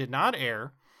January did not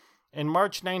air. In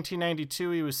March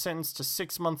 1992, he was sentenced to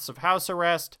 6 months of house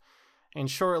arrest, and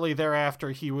shortly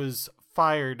thereafter, he was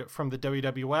fired from the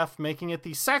WWF, making it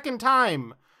the second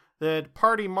time that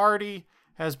Party Marty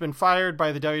has been fired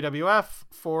by the WWF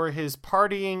for his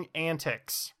partying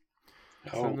antics.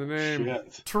 Oh, the name.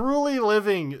 Shit. Truly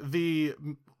living the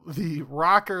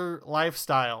rocker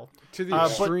lifestyle to the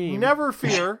extreme. But never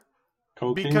fear,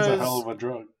 cocaine's a hell of a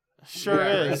drug. Sure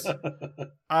is.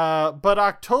 But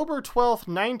October 12th,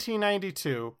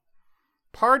 1992,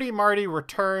 Party Marty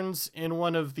returns in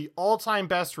one of the all-time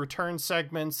best return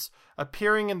segments,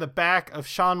 appearing in the back of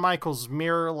Shawn Michaels'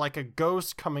 mirror like a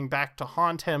ghost coming back to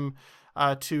haunt him,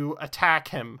 to attack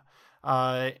him,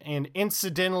 and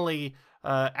accidentally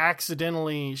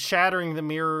shattering the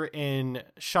mirror in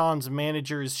Shawn's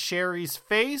manager's Sherry's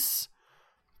face,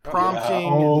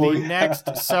 prompting the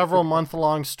next several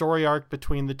month-long story arc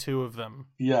between the two of them.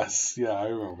 Yes, I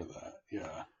remember that,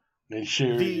 yeah. And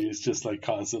Sherry is just like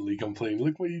constantly complaining,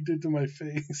 look what you did to my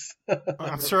face.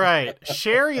 That's right.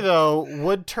 Sherry, though,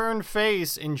 would turn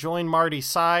face and join Marty's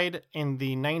side in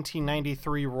the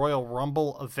 1993 Royal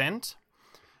Rumble event.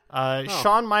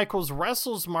 Shawn Michaels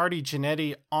wrestles Marty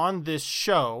Jannetty on this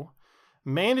show,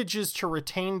 manages to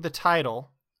retain the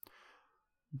title,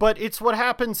 but it's what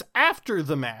happens after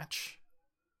the match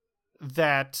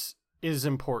that is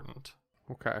important.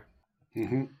 Okay.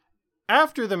 Mm-hmm.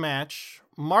 After the match,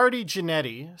 Marty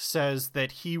Jannetty says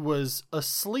that he was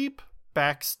asleep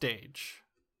backstage.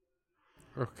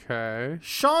 Okay.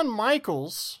 Shawn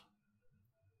Michaels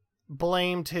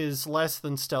blamed his less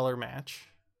than stellar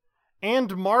match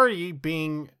and Marty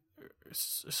being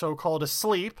so-called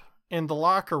asleep in the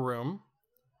locker room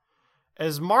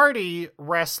as Marty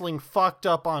wrestling fucked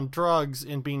up on drugs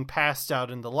and being passed out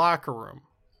in the locker room.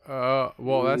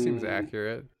 Well, that seems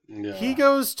accurate. Yeah. He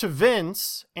goes to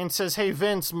Vince and says, "Hey,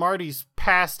 Vince, Marty's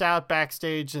passed out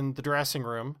backstage in the dressing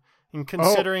room. And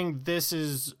considering this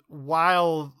is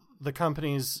while the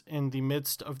company's in the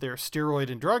midst of their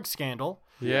steroid and drug scandal,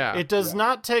 it does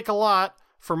not take a lot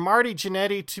for Marty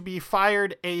Jannetty to be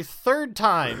fired a third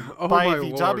time by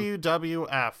the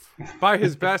WWF. By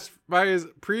his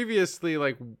previously,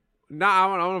 like, I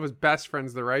don't know if his best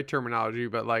friend's the right terminology,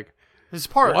 but like his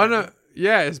partner.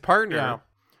 His partner.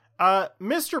 Yeah.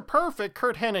 Mr. Perfect,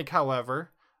 Kurt Hennig, however,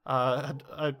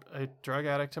 a drug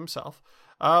addict himself,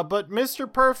 but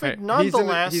Mr. Perfect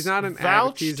nonetheless he's not an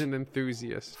addict, he's an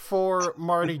enthusiast for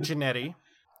Marty Jannetty.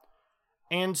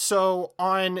 And so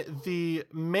on the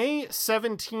May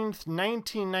 17th,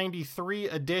 1993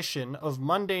 edition of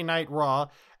Monday Night Raw,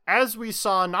 as we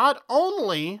saw, not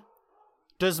only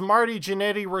does Marty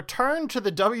Jannetty return to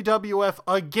the WWF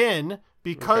again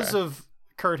because of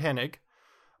Kurt Hennig,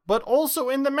 but also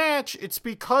in the match, it's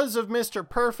because of Mr.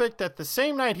 Perfect that the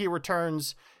same night he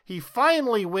returns, he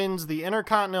finally wins the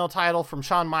Intercontinental title from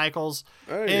Shawn Michaels.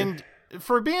 Hey. And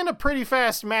for being a pretty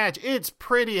fast match, it's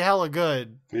pretty hella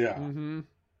good. Yeah. Mm-hmm.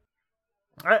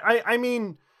 I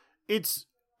mean, it's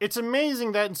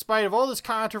amazing that in spite of all this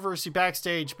controversy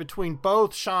backstage between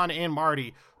both Shawn and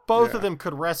Marty, both of them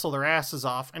could wrestle their asses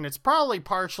off, and it's probably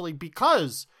partially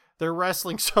because they're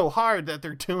wrestling so hard that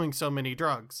they're doing so many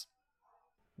drugs.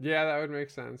 Yeah, that would make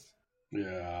sense.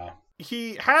 Yeah.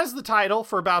 He has the title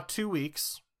for about 2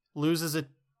 weeks, loses it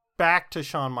back to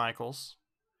Shawn Michaels.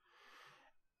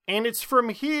 And it's from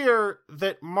here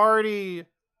that Marty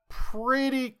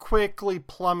pretty quickly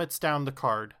plummets down the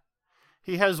card.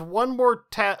 He has one more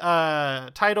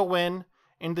title win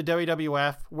in the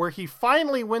WWF, where he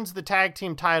finally wins the tag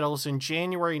team titles in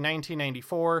January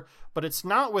 1994, but it's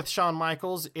not with Shawn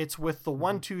Michaels, it's with the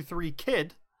 1-2-3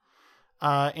 Kid.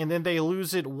 And then they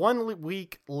lose it 1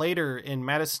 week later in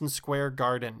Madison Square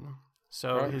Garden.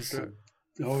 So his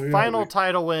final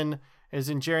title win is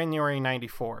in January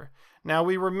 94. Now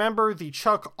we remember the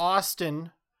Chuck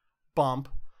Austin bump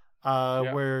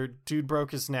where dude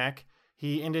broke his neck.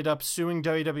 He ended up suing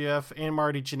WWF and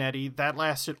Marty Jannetty. That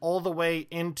lasted all the way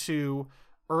into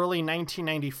early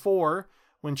 1994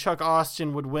 when Chuck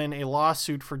Austin would win a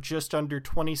lawsuit for just under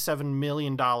 $27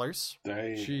 million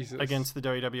against the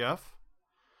WWF.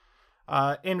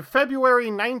 In February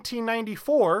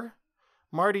 1994,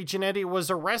 Marty Jannetty was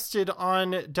arrested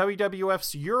on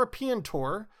WWF's European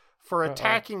tour for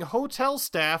attacking hotel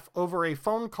staff over a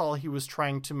phone call he was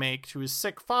trying to make to his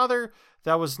sick father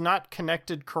that was not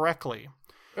connected correctly.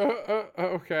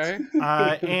 Okay.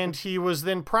 And he was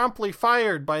then promptly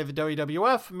fired by the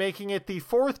WWF, making it the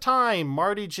fourth time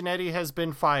Marty Jannetty has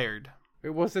been fired.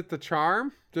 Was it the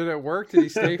charm? Did it work? Did he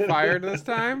stay fired this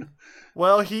time?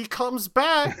 Well, he comes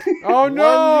back. Oh,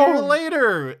 no! 1 year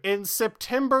later, in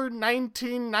September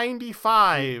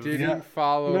 1995. Didn't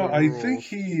follow. No, the I rules.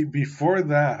 think before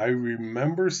that, I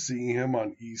remember seeing him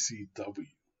on ECW.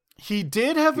 He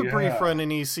did have a brief run in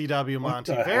ECW,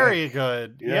 Monty. Very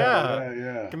good.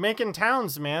 Yeah. Making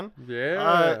towns, man.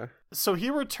 Yeah. So he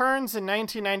returns in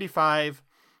 1995,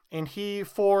 and he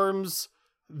forms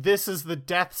This Is the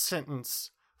Death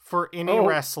Sentence for any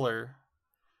wrestler.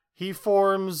 He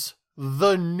forms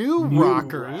the New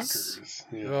Rockers.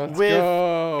 With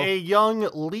a young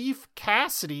Leif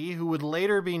Cassidy, who would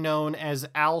later be known as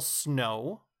Al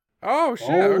Snow. Oh, shit.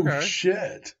 Okay.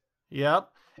 Shit. Yep.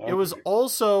 Okay. It was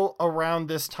also around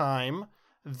this time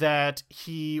that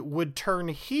he would turn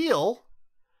heel.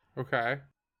 Okay.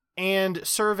 And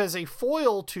serve as a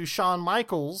foil to Shawn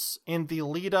Michaels in the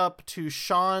lead up to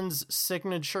Shawn's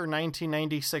signature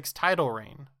 1996 title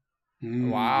reign.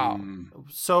 Wow.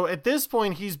 So at this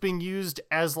point, he's being used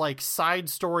as like side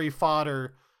story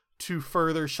fodder to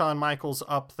further Shawn Michaels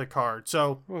up the card.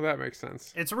 So, well, that makes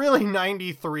sense. It's really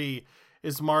 93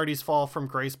 is Marty's fall from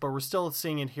grace, but we're still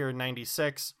seeing it here in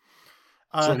 96.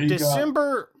 So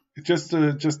December. Just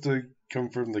to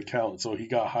confirm the count. So he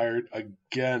got hired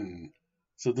again.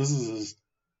 So this is his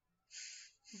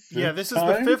this is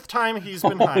the fifth time he's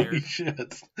been hired. Holy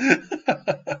shit.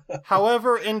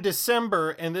 However, in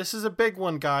December, and this is a big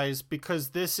one, guys, because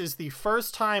this is the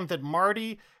first time that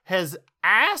Marty has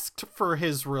asked for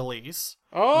his release,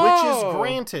 which is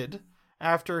granted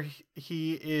after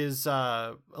he is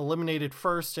eliminated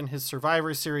first in his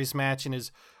Survivor Series match and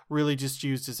is really just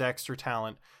used as extra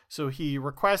talent. So he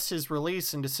requests his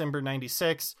release in December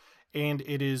 96. and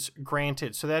it is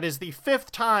granted. So that is the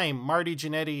 5th time Marty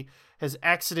Jannetty has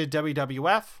exited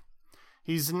WWF.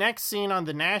 He's next seen on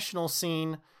the national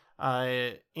scene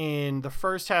in the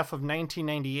first half of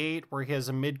 1998, where he has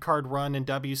a mid-card run in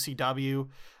WCW.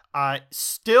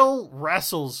 Still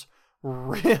wrestles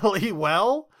really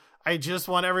well. I just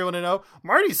want everyone to know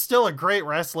Marty's still a great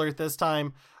wrestler at this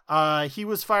time. He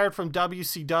was fired from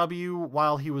WCW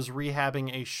while he was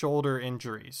rehabbing a shoulder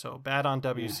injury. So bad on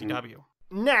WCW.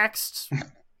 Next,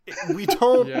 we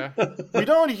don't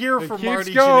hear from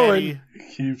Marty Jannetty.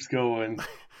 Keeps going.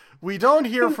 We don't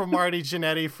hear from Marty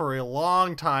Jannetty for a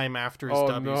long time after his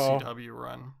WCW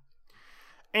run.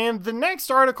 And the next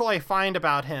article I find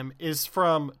about him is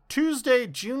from Tuesday,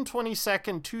 June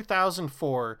 22nd,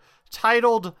 2004,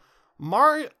 titled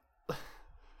I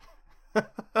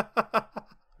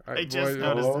just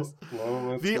noticed this.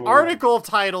 The article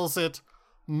titles it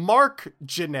Mark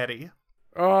Jannetty.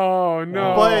 Oh,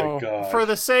 no. But for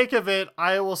the sake of it,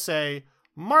 I will say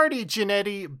Marty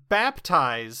Jannetty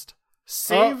baptized,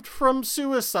 saved from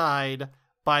suicide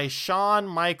by Shawn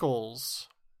Michaels.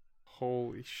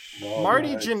 Holy shit.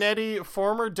 Marty Jannetty,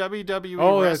 former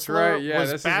WWE wrestler,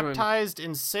 was baptized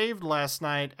and saved last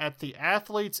night at the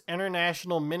Athletes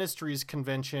International Ministries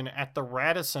Convention at the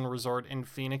Radisson Resort in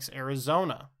Phoenix,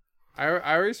 Arizona. I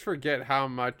always forget how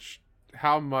much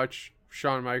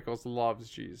Shawn Michaels loves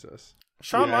Jesus.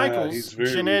 Shawn Michaels,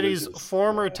 Jannetty's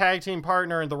former tag team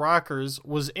partner in the Rockers,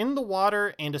 was in the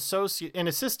water and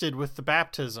assisted with the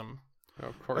baptism.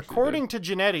 Of course. According to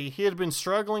Jannetty, he had been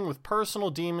struggling with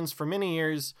personal demons for many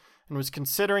years and was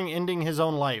considering ending his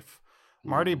own life.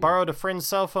 Marty borrowed a friend's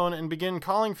cell phone and began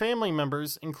calling family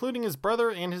members, including his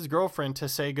brother and his girlfriend, to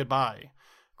say goodbye.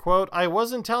 Quote, "I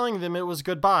wasn't telling them it was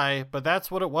goodbye, but that's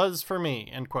what it was for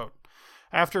me," end quote.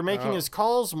 After making his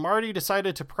calls, Marty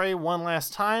decided to pray one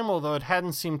last time, although it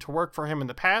hadn't seemed to work for him in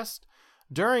the past.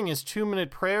 During his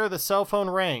 2-minute prayer, the cell phone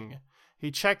rang. He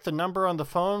checked the number on the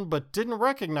phone, but didn't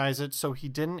recognize it, so he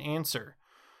didn't answer.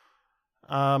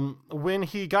 When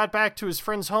he got back to his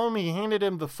friend's home, he handed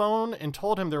him the phone and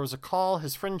told him there was a call.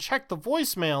 His friend checked the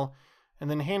voicemail and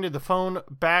then handed the phone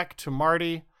back to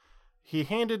Marty. He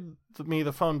handed me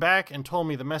the phone back and told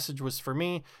me the message was for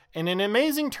me. In an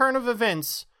amazing turn of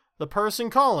events, the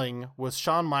person calling was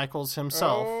Shawn Michaels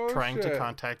himself, trying to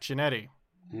contact Jannetty.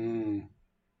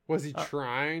 Was he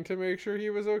trying to make sure he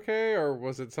was okay, or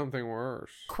was it something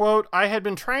worse? Quote, "I had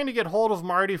been trying to get hold of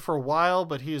Marty for a while,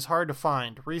 but he is hard to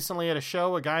find. Recently at a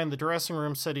show, a guy in the dressing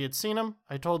room said he had seen him.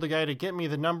 I told the guy to get me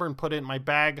the number and put it in my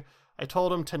bag. I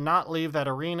told him to not leave that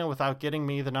arena without getting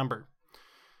me the number."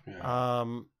 Yeah.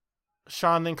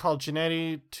 Shawn then called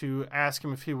Jannetty to ask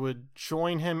him if he would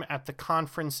join him at the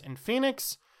conference in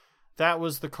Phoenix. That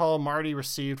was the call Marty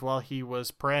received while he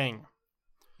was praying.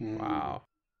 Wow.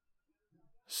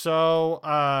 So,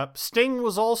 Sting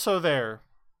was also there.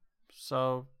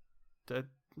 So,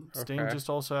 Sting just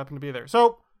also happened to be there.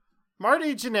 So,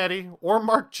 Marty Jannetty, or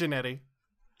Mark Jannetty.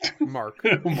 Mark.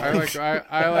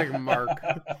 I like Mark.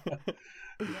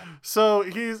 So,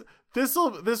 this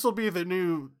will be the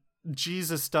new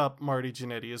Jesus up Marty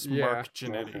Jannetty, is Mark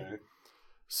Jannetty. Okay.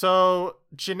 So,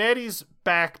 Jannetty's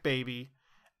back, baby.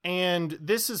 And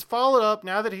this is followed up,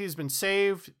 now that he's been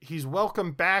saved, he's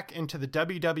welcomed back into the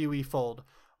WWE fold.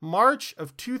 March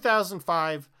of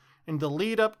 2005, in the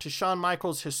lead up to Shawn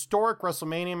Michaels' historic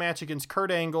WrestleMania match against Kurt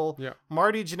Angle,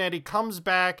 Marty Jannetty comes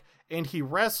back and he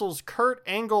wrestles Kurt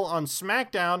Angle on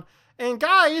SmackDown. And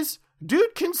guys,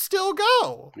 dude can still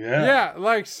go. Yeah,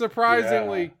 like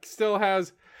surprisingly still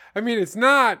has. I mean, it's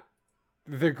not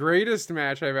the greatest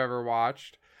match I've ever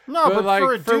watched. No, but like,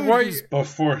 for a dude but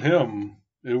for him,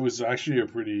 it was actually a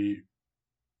pretty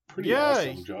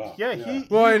awesome job. Yeah, he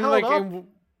held up.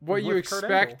 What you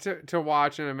expect to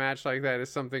watch in a match like that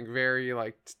is something very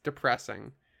like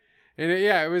depressing. And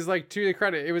it was like, to the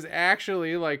credit, it was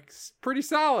actually like pretty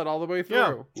solid all the way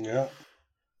through. Yeah.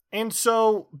 And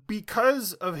so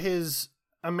because of his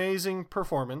amazing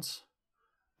performance,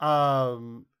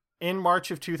 in March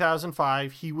of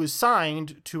 2005, he was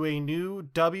signed to a new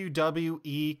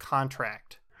WWE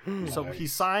contract. Nice. So he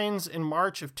signs in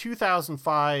March of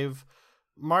 2005.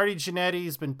 Marty Jannetty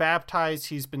has been baptized.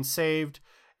 He's been saved.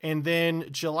 And then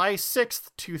July 6th,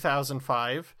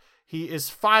 2005, he is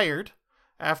fired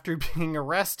after being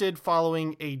arrested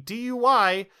following a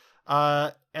DUI,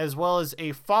 as well as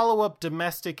a follow-up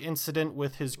domestic incident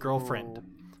with his girlfriend,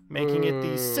 making it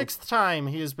the 6th time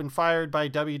he has been fired by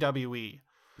WWE.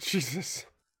 Jesus.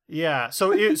 Yeah,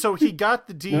 so he got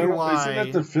the DUI. No, isn't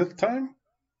that the 5th time?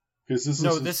 This is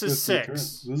 6. This is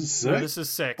 6? No, this is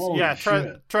 6. Holy yeah,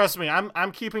 trust me,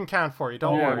 I'm keeping count for you.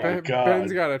 Don't worry.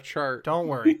 Ben's got a chart. Don't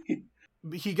worry.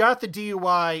 he got the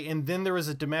DUI, and then there was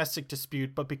a domestic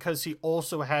dispute, but because he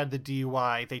also had the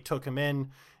DUI, they took him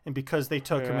in, and because they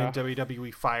took him in,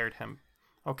 WWE fired him.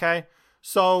 Okay?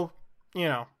 So, you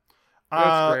know.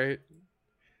 That's great.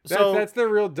 So that's the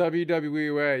real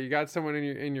WWE way. You got someone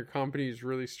in your company who's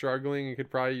really struggling and could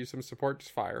probably use some support,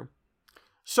 just fire him.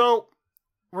 So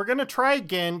we're going to try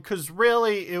again, because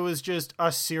really it was just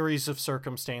a series of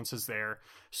circumstances there.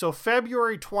 So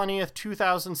February 20th,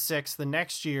 2006, the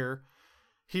next year,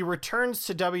 he returns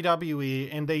to WWE,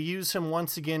 and they use him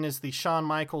once again as the Shawn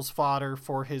Michaels fodder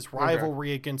for his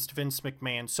rivalry against Vince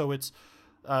McMahon. So it's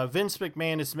Vince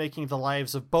McMahon is making the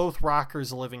lives of both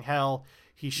Rockers a living hell.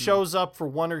 He shows up for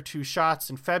 1 or 2 shots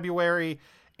in February,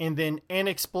 and then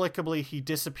inexplicably he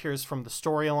disappears from the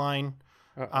storyline.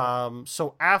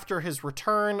 So after his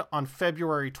return on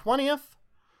February 20th,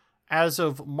 as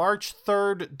of March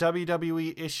 3rd,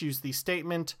 WWE issues the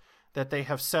statement that they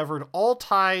have severed all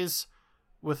ties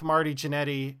with Marty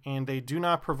Jannetty, and they do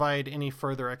not provide any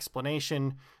further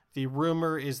explanation. The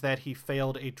rumor is that he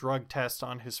failed a drug test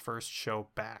on his first show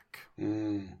back.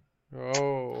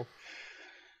 Oh.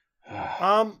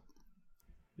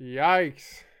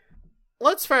 Yikes.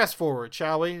 Let's fast forward,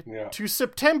 shall we? Yeah. To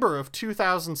September of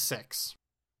 2006.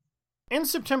 In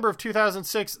September of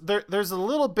 2006, there's a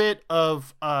little bit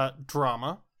of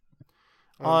drama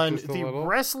on the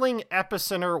Wrestling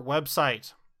Epicenter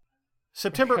website.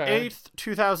 September 8th,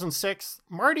 2006,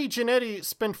 Marty Jannetty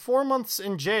spent 4 months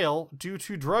in jail due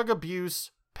to drug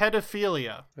abuse,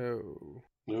 pedophilia. Oh.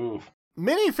 Oof.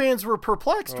 Many fans were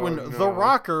perplexed when The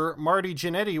Rocker, Marty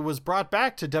Jannetty, was brought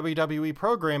back to WWE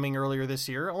programming earlier this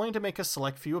year, only to make a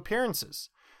select few appearances.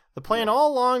 The plan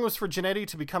all along was for Jannetty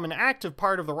to become an active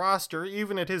part of the roster,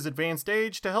 even at his advanced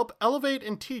age, to help elevate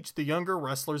and teach the younger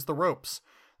wrestlers the ropes.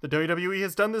 The WWE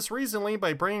has done this recently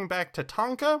by bringing back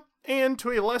Tatanka, and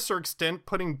to a lesser extent,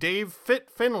 putting Dave Fit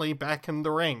Finlay back in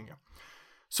the ring.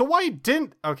 So why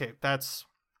didn't... Okay, that's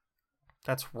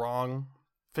wrong.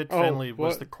 Fit Finlay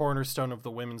was the cornerstone of the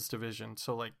women's division,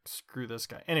 so, like, screw this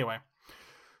guy. Anyway,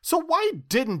 so why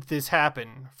didn't this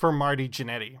happen for Marty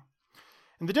Jannetty?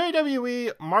 In the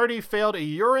WWE, Marty failed a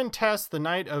urine test the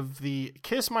night of the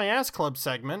Kiss My Ass Club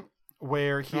segment,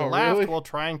 where he laughed while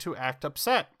trying to act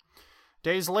upset.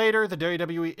 Days later, the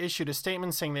WWE issued a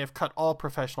statement saying they have cut all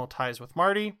professional ties with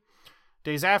Marty.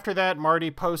 Days after that, Marty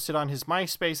posted on his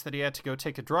MySpace that he had to go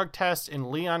take a drug test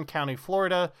in Leon County,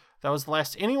 Florida. That was the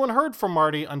last anyone heard from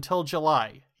Marty until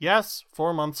July. Yes,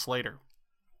 4 months later.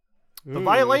 The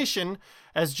violation,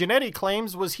 as Jannetty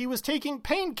claims, was he was taking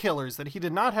painkillers that he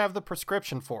did not have the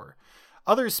prescription for.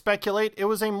 Others speculate it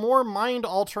was a more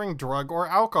mind-altering drug or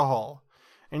alcohol.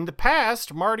 In the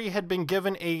past, Marty had been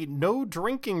given a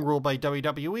no-drinking rule by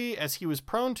WWE as he was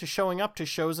prone to showing up to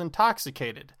shows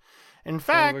intoxicated. In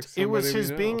fact, it was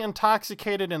his being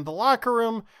intoxicated in the locker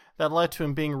room that led to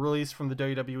him being released from the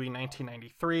WWE in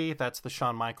 1993. That's the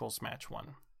Shawn Michaels match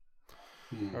one.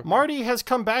 Okay. Marty has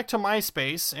come back to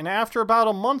MySpace, and after about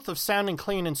a month of sounding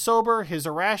clean and sober, his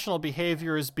irrational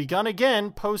behavior has begun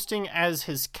again, posting as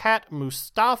his cat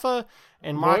Mustafa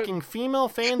and mocking female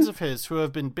fans of his who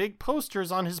have been big posters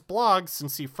on his blog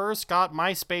since he first got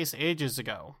MySpace ages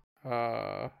ago.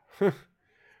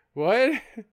 What?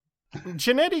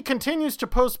 Jannetty continues to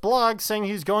post blogs saying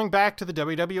he's going back to the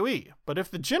WWE, but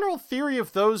if the general theory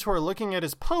of those who are looking at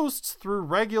his posts through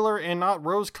regular and not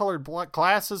rose-colored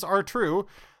glasses are true,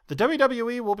 the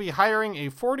WWE will be hiring a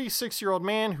 46-year-old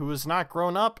man who is not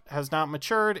grown up, has not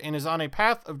matured, and is on a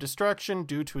path of destruction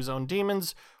due to his own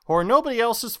demons, who are nobody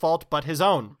else's fault but his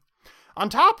own. On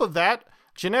top of that,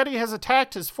 Jannetty has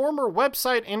attacked his former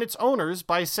website and its owners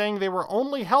by saying they were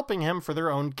only helping him for their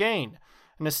own gain.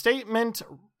 In a statement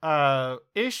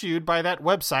issued by that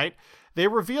website, they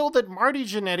revealed that Marty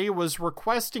Jannetty was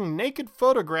requesting naked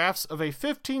photographs of a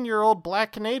 15-year-old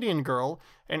black Canadian girl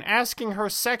and asking her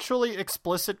sexually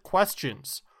explicit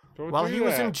questions. While he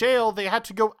was in jail, they had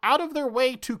to go out of their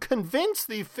way to convince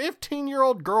the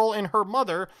 15-year-old girl and her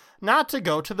mother not to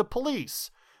go to the police.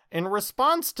 In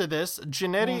response to this,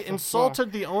 Jannetty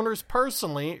insulted the owners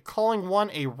personally, calling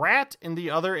one a rat and the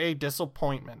other a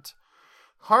disappointment.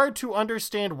 Hard to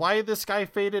understand why this guy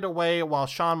faded away while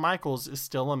Shawn Michaels is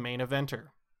still a main eventer.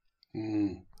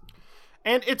 And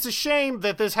it's a shame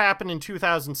that this happened in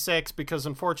 2006 because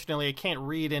unfortunately I can't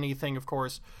read anything, of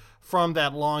course, from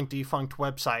that long defunct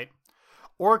website.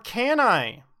 Or can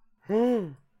I?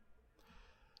 The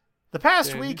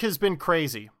past week has been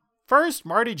crazy. First,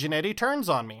 Marty Jannetty turns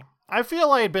on me. I feel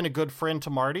I had been a good friend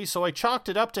to Marty, so I chalked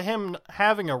it up to him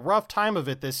having a rough time of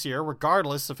it this year,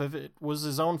 regardless of if it was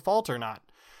his own fault or not.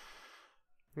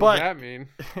 What does that mean?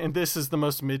 And this is the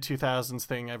most mid-2000s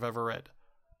thing I've ever read.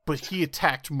 but he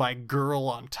attacked my girl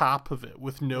on top of it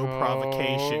with no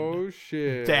provocation. Oh,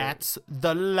 shit. That's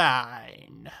the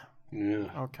line. Yeah.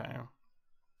 Okay.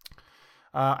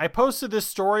 I posted this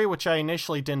story, which I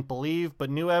initially didn't believe, but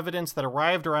new evidence that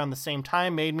arrived around the same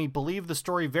time made me believe the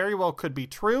story very well could be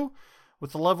true.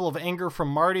 With the level of anger from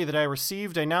Marty that I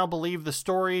received, I now believe the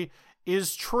story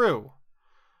is true.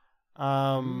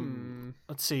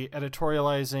 Let's see.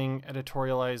 Editorializing.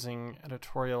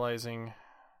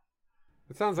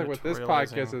 It sounds like what this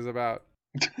podcast is about.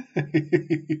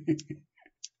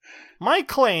 My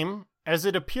claim, as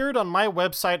it appeared on my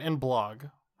website and blog,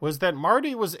 was that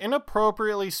Marty was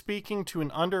inappropriately speaking to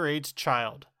an underage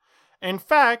child. In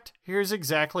fact, here's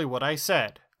exactly what I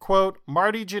said. Quote,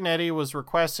 Marty Jannetty was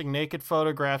requesting naked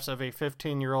photographs of a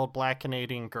 15-year-old Black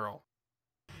Canadian girl.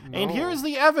 No. And here's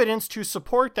the evidence to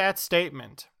support that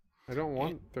statement. I don't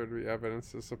want there to be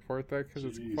evidence to support that because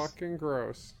it's fucking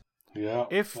gross. Yeah.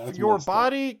 If your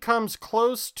body comes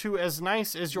close to as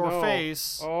nice as your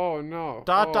face. Oh, no. ...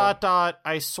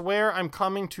 I swear I'm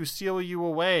coming to steal you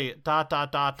away. ...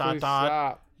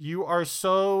 Stop. You are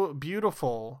so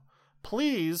beautiful.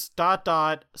 Please ...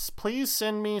 Please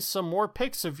send me some more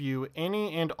pics of you.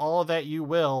 Any and all that you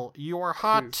will. You are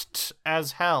hot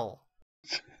as hell.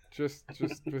 Just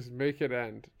make it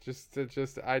end.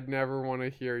 I'd never want to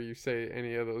hear you say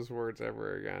any of those words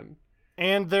ever again.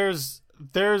 And there's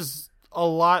a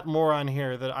lot more on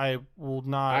here that I will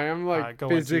not. I am go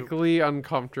physically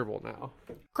uncomfortable now.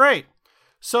 Great.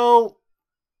 So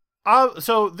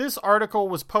this article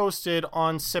was posted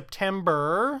on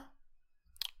September.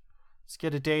 Let's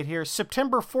get a date here.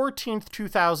 September 14th,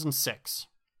 2006.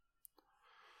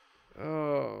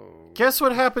 Oh. Guess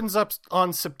what happens up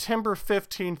on September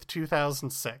 15th,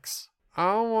 2006?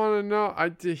 I don't want to know.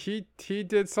 He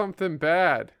did something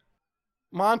bad.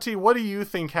 Monty, what do you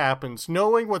think happens?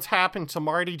 Knowing what's happened to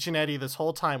Marty Jannetty this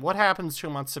whole time, what happens to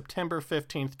him on September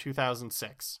 15th,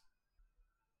 2006?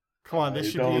 Come on,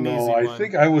 this should be an easy one. I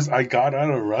think I got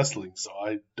out of wrestling, so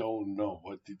I don't know.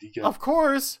 What did he get? Of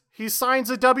course, he signs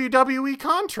a WWE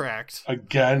contract.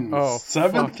 Again. Oh,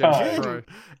 seventh time.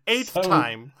 Eighth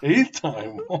time.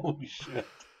 Holy shit.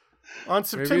 On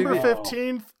September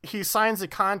 15th, he signs a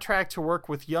contract to work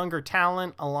with younger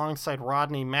talent alongside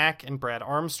Rodney Mack and Brad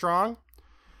Armstrong.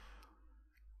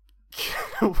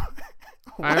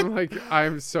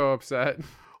 I'm so upset.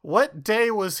 What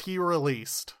day was he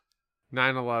released?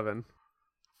 9/11.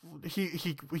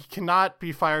 He cannot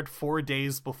be fired 4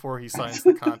 days before he signs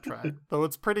the contract. Though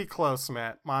it's pretty close,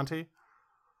 Monty.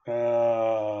 I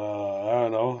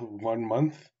don't know, 1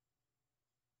 month.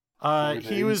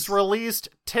 He was released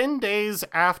 10 days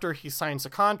after he signs the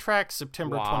contract,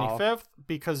 September 25th,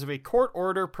 because of a court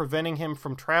order preventing him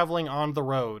from traveling on the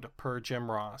road, per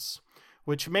Jim Ross,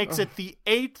 which makes it the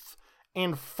 8th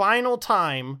and final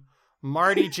time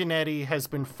Marty Jannetty has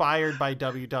been fired by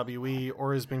WWE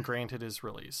or has been granted his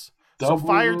release. So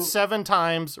fired 7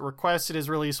 times, requested his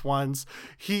release once.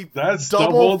 That's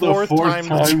double the fourth time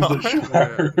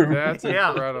the charm. That's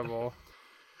incredible.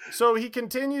 So he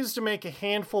continues to make a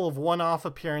handful of one-off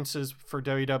appearances for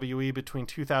WWE between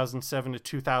 2007 to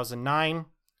 2009.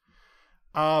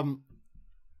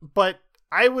 But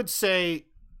I would say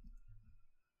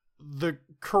the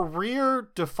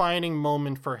career-defining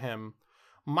moment for him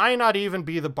might not even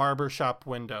be the barbershop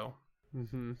window.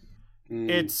 Mm-hmm.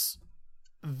 It's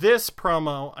this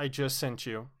promo I just sent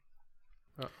you.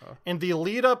 In the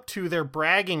lead up to their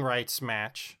bragging rights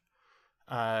match,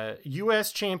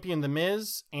 U.S. champion The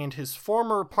Miz and his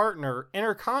former partner,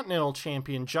 Intercontinental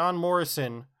champion John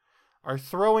Morrison, are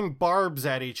throwing barbs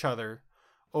at each other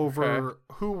over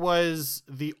who was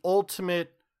the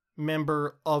ultimate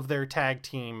member of their tag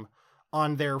team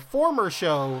on their former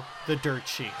show, The Dirt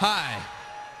Sheet. Hi,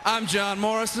 I'm John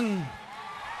Morrison.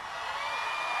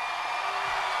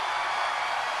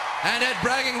 And at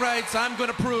bragging rights, I'm going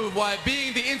to prove why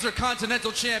being the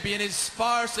Intercontinental Champion is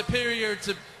far superior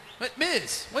to... But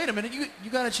Miz, wait a minute, you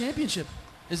got a championship.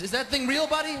 Is that thing real,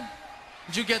 buddy?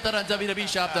 Did you get that on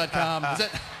WWEshop.com? Is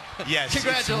that... Yes,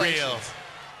 Congratulations. it's real.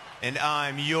 And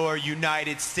I'm your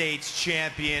United States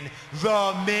Champion,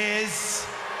 The Miz.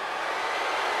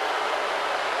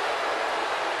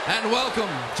 And welcome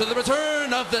to the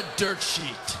return of the Dirt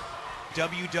Sheet.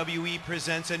 WWE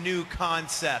presents a new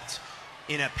concept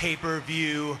in a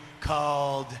pay-per-view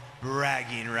called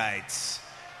Bragging Rights.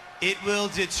 It will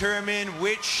determine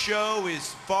which show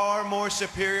is far more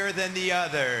superior than the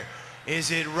other.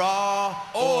 Is it Raw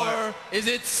or is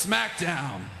it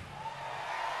SmackDown?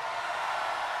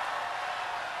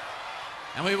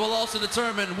 And we will also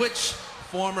determine which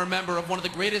former member of one of the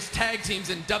greatest tag teams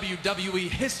in WWE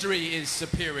history is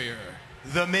superior.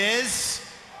 The Miz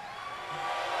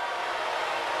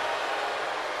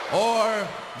or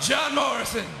John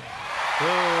Morrison?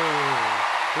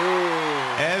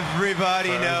 Everybody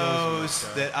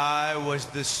knows that I was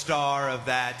the star of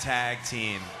that tag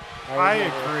team. I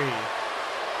agree.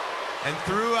 And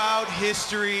throughout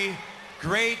history,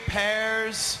 great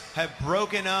pairs have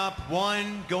broken up,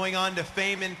 one going on to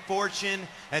fame and fortune,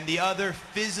 and the other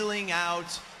fizzling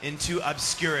out into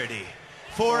obscurity.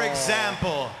 For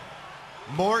example,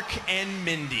 Mork and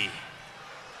Mindy.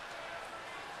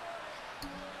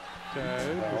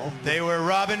 Okay. They were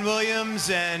Robin Williams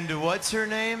and what's her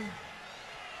name?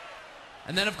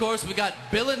 And then, of course, we got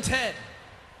Bill and Ted.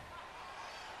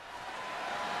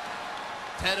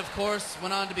 Ted, of course,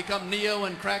 went on to become Neo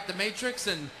and crack the Matrix,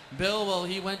 and Bill, well,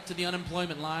 he went to the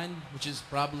unemployment line, which is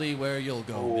probably where you'll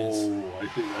go, Miz. I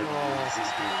think I know where this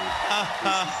is going.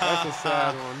 That's a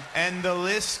sad one. And the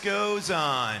list goes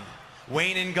on.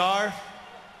 Wayne and Garth,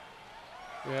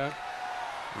 Yeah.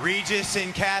 Regis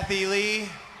and Kathy Lee,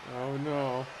 Oh,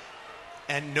 no.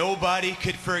 and nobody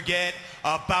could forget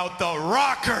about the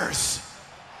Rockers.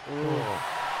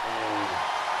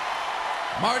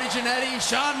 Marty Jannetty,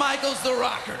 Shawn Michaels, the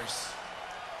Rockers.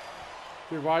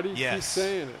 Dude, why do you keep Yes.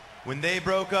 saying it? When they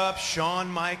broke up, Shawn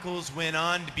Michaels went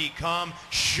on to become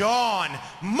Shawn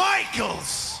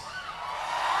Michaels.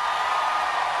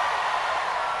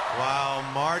 While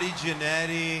Marty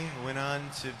Jannetty went on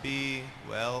to be,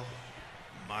 well,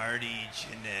 Marty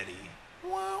Jannetty.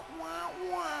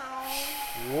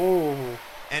 Whoa.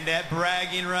 And at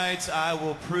bragging rights, I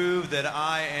will prove that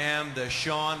I am the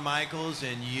Shawn Michaels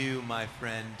and you, my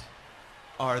friend,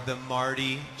 are the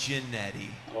Marty Jannetty.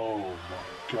 Oh my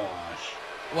gosh.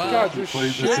 Well, God, You just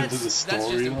played shit. this into the that's just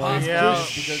storyline. impossible Yeah. because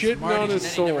Shitting Marty on his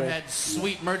Jannetty soul. never had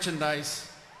sweet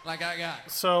merchandise like I got.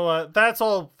 So that's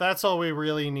all we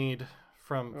really need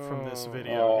from this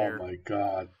video Oh here. my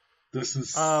god. This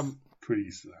is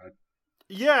pretty sad.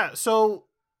 Yeah, so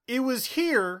it was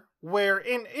here where,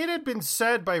 and it had been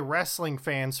said by wrestling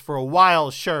fans for a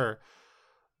while, sure,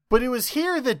 but it was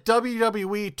here that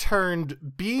WWE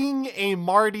turned being a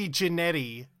Marty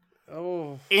Jannetty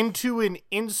into an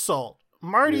insult.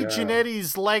 Marty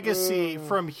Jannetty's legacy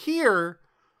from here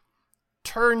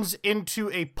turns into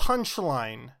a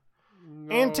punchline.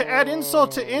 And to add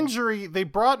insult to injury, they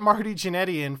brought Marty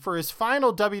Jannetty in for his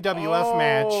final WWF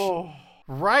match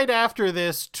right after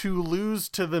this to lose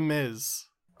to The Miz.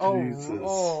 Jesus.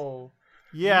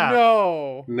 Yeah.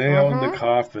 No. Nail in the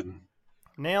coffin.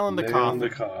 Nail in the Nail coffin. in the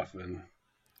coffin.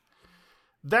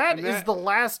 That is the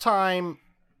last time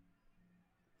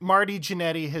Marty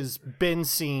Jannetty has been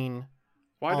seen.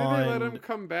 Why did they let him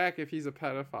come back if he's a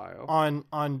pedophile? On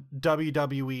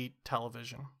WWE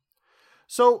television.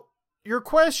 So your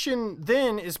question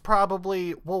then is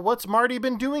probably, well, what's Marty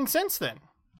been doing since then?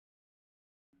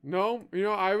 No,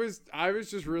 I was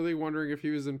just really wondering if he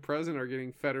was in prison or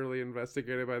getting federally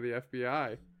investigated by the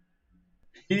FBI.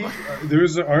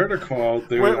 There's an article out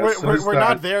there. We're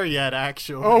not there yet,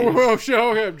 actually. Oh,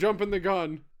 okay, I'm jumping the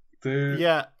gun.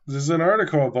 There's an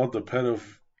article about the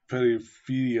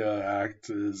Pedophilia Act.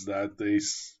 Is that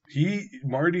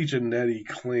Marty Jannetty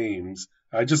claims,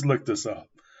 I just looked this up,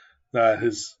 that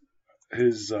his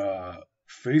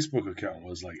Facebook account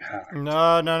was like hacked.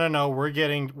 No. We're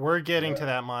getting to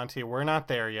that, Monty. We're not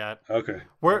there yet. Okay.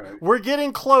 We're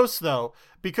getting close though,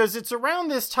 because it's around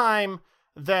this time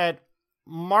that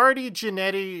Marty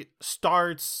Jannetty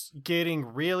starts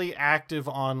getting really active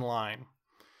online.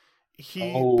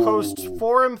 He posts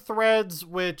forum threads,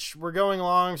 which we're going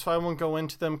long, so I won't go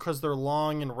into them because they're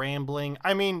long and rambling.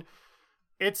 I mean,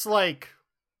 it's like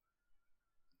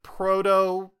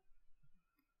proto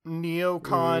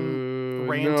neocon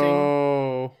ranting.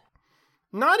 No.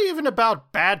 Not even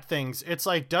about bad things. It's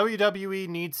like WWE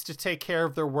needs to take care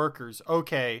of their workers.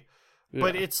 Okay.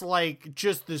 But it's like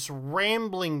just this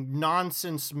rambling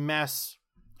nonsense mess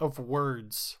of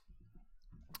words.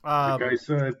 Like I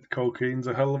said, cocaine's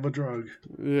a hell of a drug.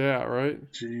 Yeah, right?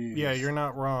 Jeez. Yeah, you're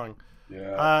not wrong.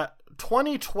 Yeah.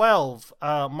 2012,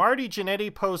 Marty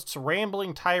Jannetty posts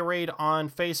rambling tirade on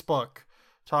Facebook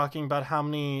talking about how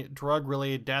many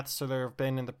drug-related deaths there have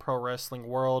been in the pro wrestling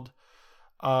world.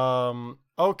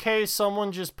 Okay,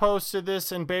 someone just posted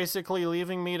this and basically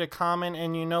leaving me to comment,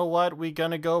 and you know what? We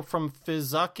gonna go from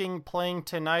fizzucking playing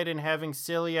tonight and having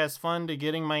silly-ass fun to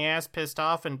getting my ass pissed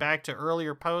off and back to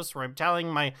earlier posts where I'm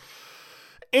telling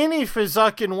any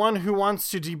fizzucking one who wants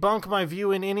to debunk my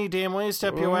view in any damn way,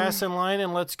 step your ass in line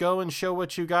and let's go and show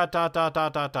what you got, ...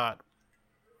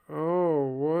 Oh,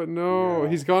 what? No.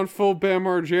 He's gone full Bam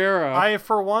Margera. I,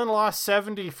 for one, lost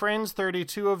 70 friends,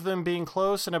 32 of them being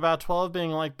close and about 12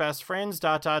 being like best friends, ...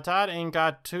 Ain't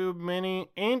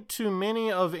too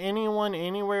many of anyone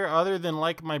anywhere other than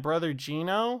like my brother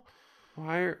Gino.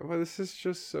 Well, this is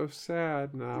just so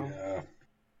sad now.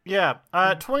 Yeah.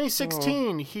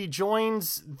 2016, he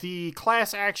joins the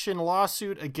class action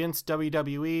lawsuit against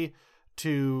WWE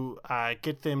to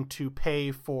get them to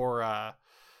pay for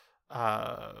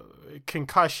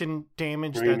concussion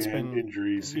damage that's been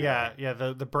injuries.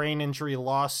 The brain injury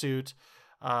lawsuit,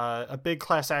 a big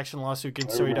class action lawsuit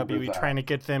against WWE trying to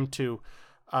get them to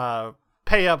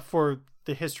pay up for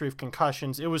the history of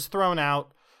concussions. It was thrown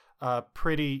out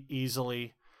pretty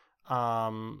easily.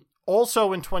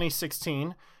 Also in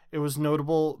 2016, it was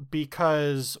notable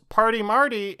because Party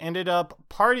Marty ended up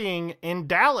partying in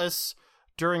Dallas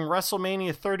during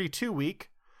WrestleMania 32 week.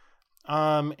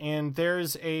 And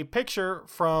there's a picture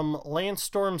from Lance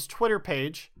Storm's Twitter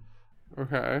page.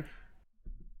 Okay.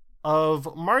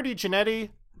 Of Marty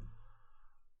Jannetty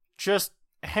just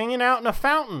hanging out in a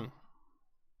fountain.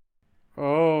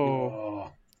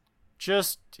 Oh.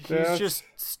 He's just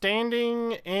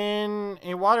standing in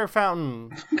a water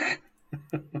fountain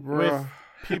with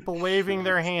people waving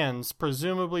their hands,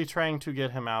 presumably trying to get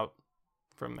him out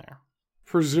from there.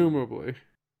 Presumably.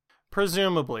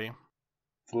 Presumably.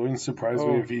 It wouldn't surprise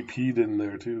me if he peed in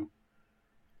there too.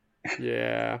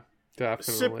 Yeah,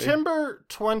 definitely. September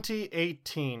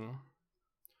 2018.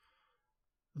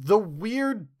 The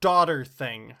weird daughter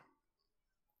thing.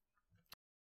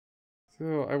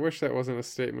 So I wish that wasn't a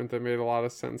statement that made a lot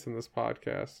of sense in this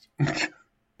podcast.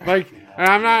 Like, and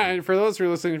I'm not, for those who are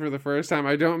listening for the first time,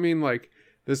 I don't mean like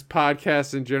this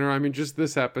podcast in general. I mean just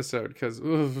this episode, because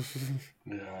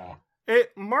yeah.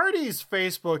 Marty's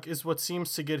Facebook is what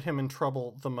seems to get him in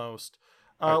trouble the most.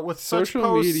 With social such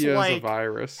posts media like, is a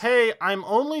virus. Hey, I'm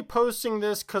only posting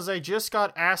this because I just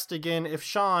got asked again if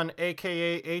Sean,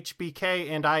 aka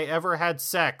HBK, and I ever had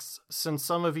sex, since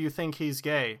some of you think he's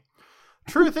gay.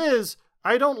 Truth is,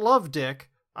 I don't love Dick.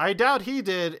 I doubt he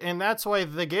did, and that's why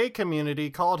the gay community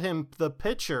called him the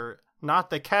pitcher, not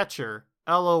the catcher.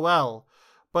 LOL.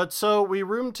 But so we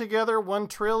roomed together 1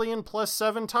 trillion plus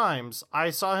 7 times. I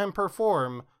saw him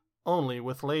perform only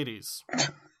with ladies.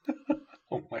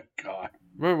 Oh my God.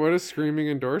 What a screaming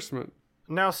endorsement.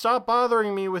 Now stop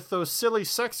bothering me with those silly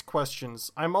sex questions.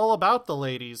 I'm all about the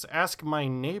ladies. Ask my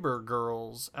neighbor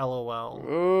girls. LOL.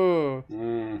 Oh.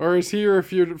 Or is he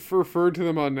referred to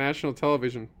them on national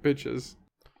television? Bitches.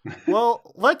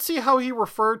 Well, let's see how he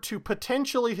referred to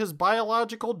potentially his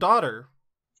biological daughter.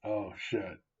 Oh,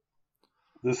 shit.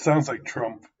 This sounds like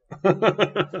Trump.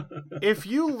 If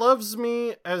you loves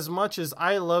me as much as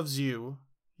I loves you,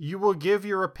 you will give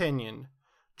your opinion.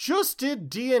 Just did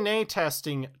DNA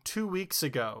testing 2 weeks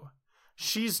ago.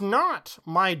 She's not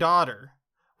my daughter.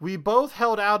 We both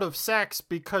held out of sex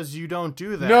because you don't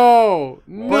do that. No.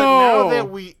 But now that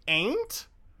we ain't?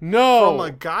 No. From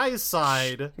a guy's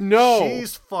side, no.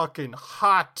 She's fucking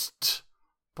hot.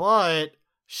 But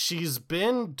she's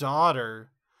been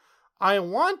daughter. I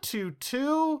want to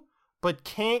too, but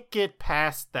can't get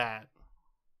past that.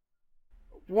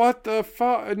 What the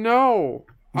fuck? No.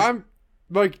 I'm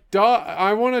like,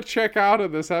 I want to check out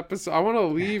of this episode. I want to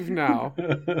leave now.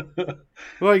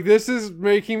 Like, this is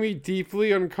making me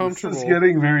deeply uncomfortable. This is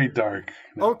getting very dark.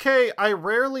 No. Okay, I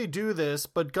rarely do this,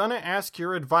 but gonna ask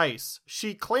your advice.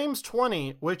 She claims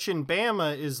 20, which in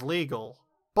Bama is legal.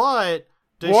 But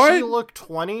does she look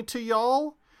 20 to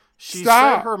y'all? She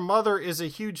said her mother is a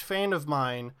huge fan of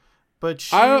mine, but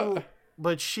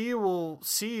she will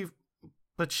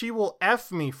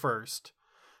F me first.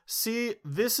 See,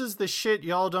 this is the shit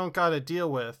y'all don't gotta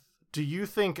deal with. Do you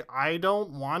think I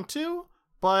don't want to?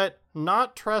 But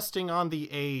not trusting on the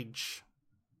age.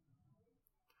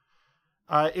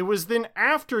 It was then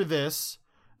after this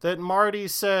that Marty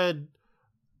said,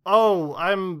 "Oh,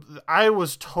 I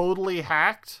was totally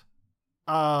hacked.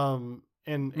 And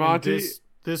Monty,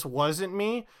 this wasn't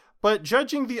me." But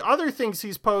judging the other things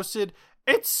he's posted,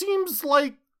 it seems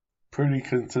like pretty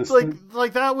consistent.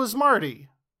 Like that was Marty.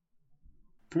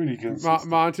 Pretty consistent.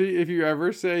 Monty, if you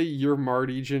ever say you're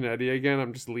Marty Jannetty again,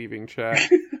 I'm just leaving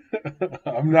chat.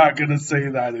 I'm not gonna say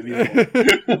that anymore.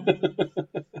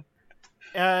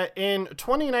 In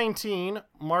 2019,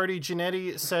 Marty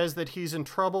Jannetty says that he's in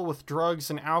trouble with drugs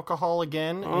and alcohol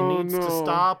again and needs to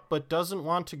stop, but doesn't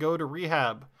want to go to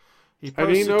rehab. He I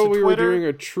didn't know we Twitter, were doing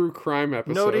a true crime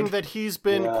episode. Noting that he's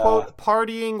been, quote,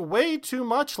 partying way too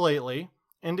much lately,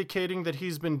 indicating that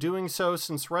he's been doing so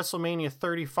since WrestleMania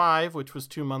 35, which was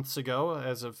 2 months ago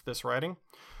as of this writing.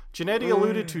 Jannetty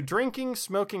alluded to drinking,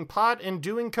 smoking pot, and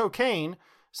doing cocaine,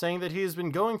 saying that he has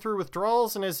been going through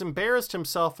withdrawals and has embarrassed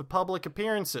himself at public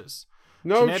appearances.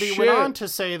 No Jannetty shit. went on to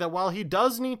say that while he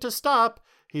does need to stop,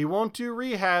 he won't do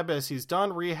rehab as he's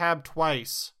done rehab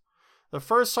twice. The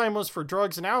first time was for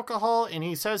drugs and alcohol, and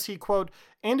he says he, quote,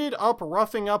 ended up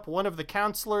roughing up one of the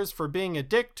counselors for being a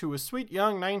dick to a sweet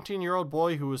young 19-year-old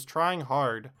boy who was trying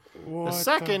hard. The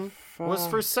second was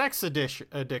for sex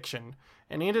addiction,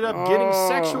 and he ended up getting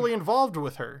sexually involved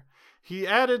with her. He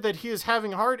added that he is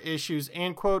having heart issues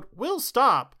and, quote, will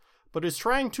stop, but is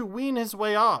trying to wean his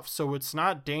way off so it's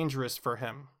not dangerous for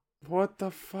him. What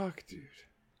the fuck, dude?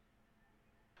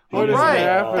 What is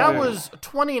happening? That was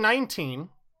 2019.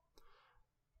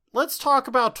 Let's talk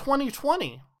about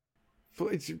 2020.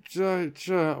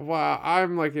 Wow,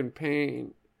 I'm like in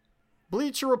pain.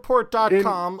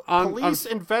 BleacherReport.com, police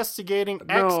investigating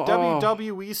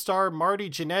ex-WWE star Marty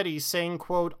Jannetty saying,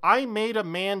 quote, I made a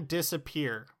man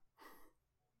disappear.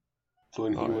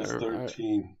 When he was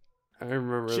 13. I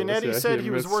remember Jannetty said he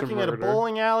was working at a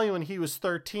bowling alley when he was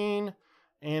 13,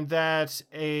 and that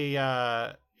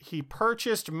he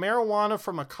purchased marijuana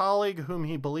from a colleague whom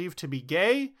he believed to be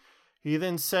gay. He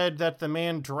then said that the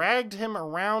man dragged him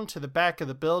around to the back of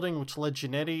the building, which led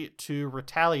Jannetty to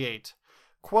retaliate.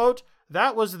 Quote,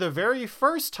 that was the very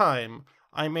first time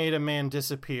I made a man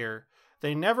disappear.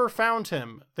 They never found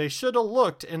him. They should have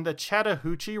looked in the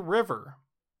Chattahoochee River.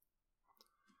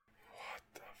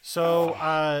 So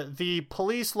the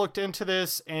police looked into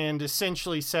this and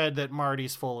essentially said that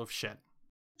Marty's full of shit.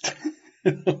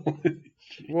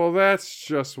 Well, that's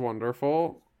just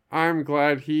wonderful. I'm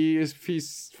glad he's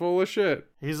full of shit.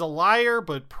 He's a liar,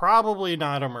 but probably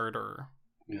not a murderer.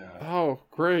 Yeah. Oh,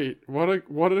 great. What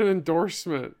an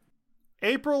endorsement.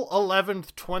 April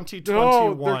 11th, 2021.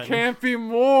 No, there can't be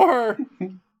more.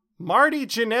 Marty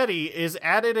Jannetty is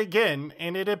at it again,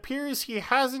 and it appears he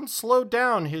hasn't slowed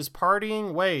down his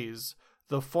partying ways.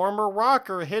 The former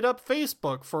rocker hit up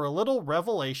Facebook for a little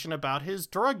revelation about his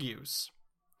drug use.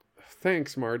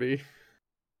 Thanks, Marty.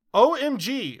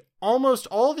 OMG, almost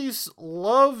all these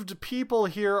loved people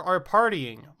here are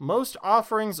partying. Most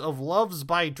offerings of loves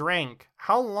by drank.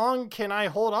 How long can I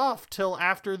hold off till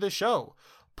after the show?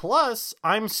 Plus,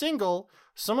 I'm single.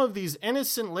 Some of these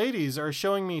innocent ladies are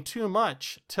showing me too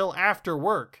much. Till after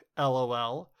work,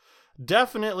 LOL.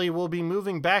 Definitely will be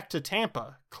moving back to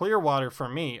Tampa. Clearwater for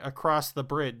me, across the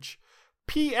bridge.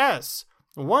 P.S.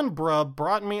 One brub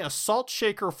brought me a salt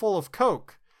shaker full of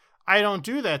Coke. I don't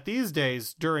do that these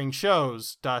days during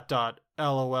shows, ...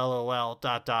 LOLOL ...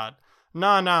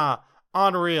 Nah,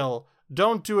 unreal.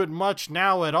 Don't do it much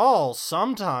now at all,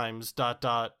 sometimes, ...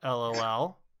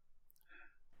 LOL.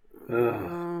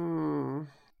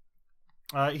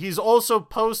 He's also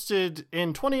posted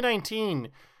in 2019,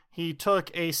 he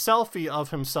took a selfie of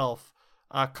himself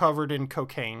covered in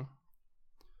cocaine.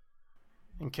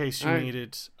 In case you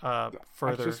needed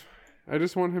further. I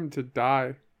just want him to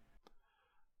die.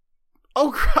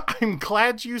 Oh, I'm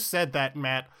glad you said that,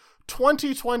 Matt.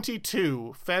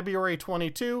 2022, February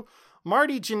 22,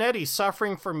 Marty Jannetty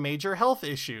suffering from major health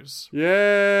issues.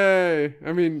 Yay!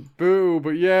 I mean, boo,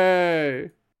 but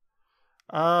yay!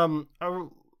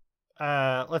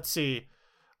 Let's see.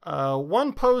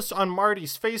 One post on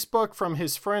Marty's Facebook from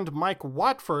his friend Mike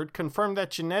Watford confirmed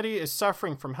that Jannetty is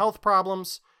suffering from health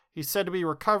problems. He's said to be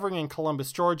recovering in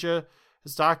Columbus, Georgia.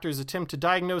 His doctors attempt to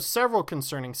diagnose several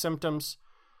concerning symptoms.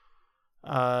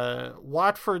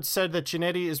 Watford said that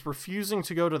Jannetty is refusing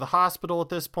to go to the hospital at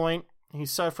this point.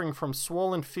 He's suffering from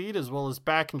swollen feet as well as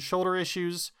back and shoulder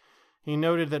issues. He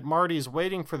noted that Marty is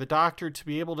waiting for the doctor to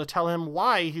be able to tell him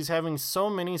why he's having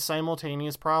so many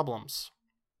simultaneous problems.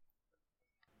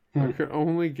 I could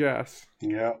only guess.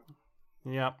 Yep.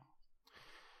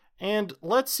 And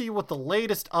let's see what the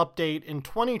latest update in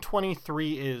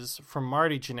 2023 is from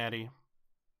Marty Jannetty.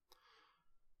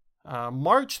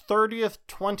 March 30th,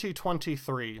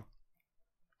 2023.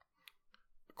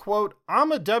 Quote,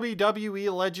 I'm a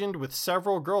WWE legend with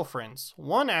several girlfriends.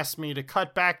 One asked me to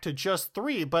cut back to just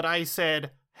 3, but I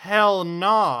said, hell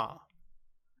nah.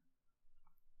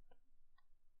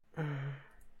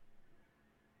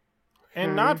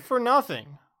 And not for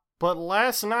nothing, but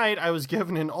last night I was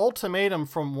given an ultimatum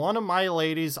from one of my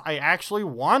ladies I actually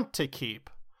want to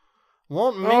keep.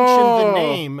 Won't mention the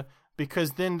name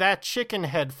because then that chicken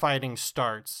head fighting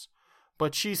starts.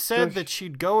 But she said that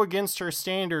she'd go against her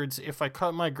standards if I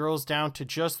cut my girls down to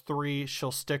just 3,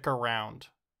 she'll stick around.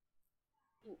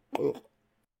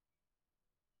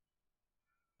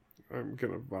 I'm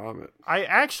gonna vomit. I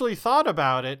actually thought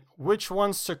about it, which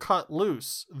ones to cut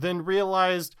loose, then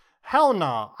realized, hell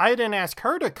nah, I didn't ask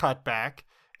her to cut back.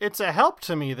 It's a help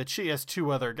to me that she has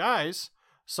 2 other guys.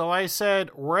 So I said,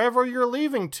 wherever you're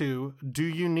leaving to, do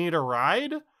you need a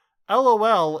ride?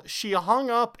 LOL, she hung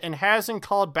up and hasn't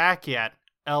called back yet.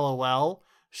 LOL,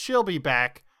 she'll be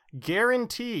back.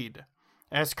 Guaranteed.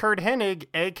 As Kurt Hennig,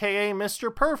 aka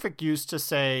Mr. Perfect, used to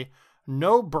say,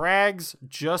 no brags,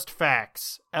 just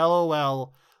facts.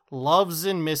 LOL, loves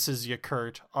and misses you,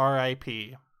 Kurt.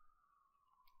 R.I.P.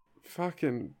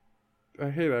 Fucking, I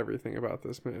hate everything about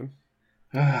this man.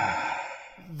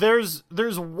 There's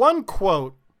one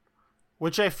quote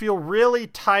which I feel really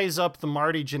ties up the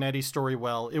Marty Jannetty story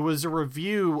well. It was a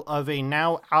review of a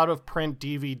now out-of-print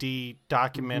DVD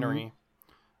documentary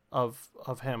of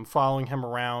him, following him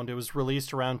around. It was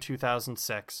released around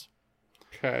 2006.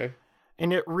 Okay.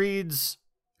 And it reads,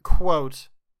 quote,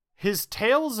 his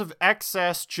tales of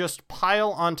excess just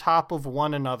pile on top of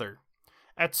one another.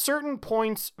 At certain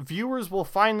points, viewers will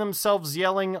find themselves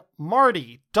yelling,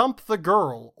 Marty, dump the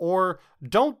girl, or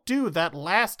don't do that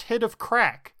last hit of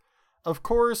crack. Of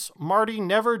course, Marty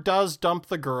never does dump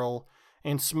the girl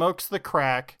and smokes the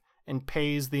crack and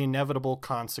pays the inevitable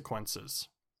consequences.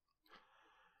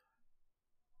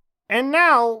 And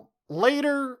now,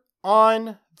 later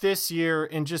on this year,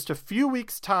 in just a few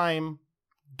weeks' time,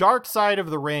 Dark Side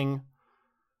of the Ring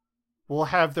will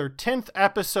have their 10th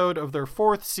episode of their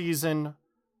 4th season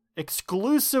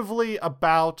exclusively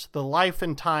about the life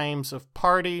and times of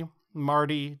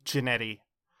Marty Jannetty.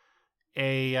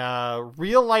 A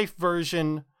real-life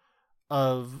version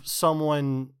of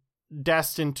someone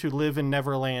destined to live in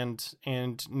Neverland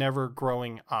and never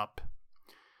growing up.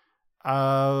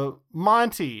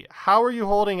 Monty, how are you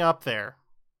holding up there?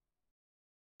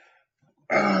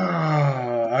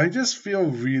 I just feel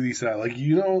really sad. Like,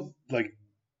 you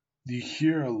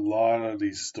hear a lot of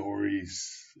these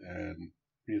stories and,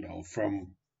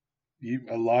 from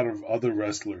a lot of other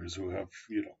wrestlers who have,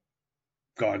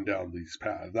 gone down these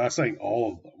paths. Not saying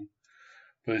all of them,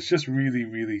 but it's just really,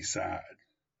 really sad.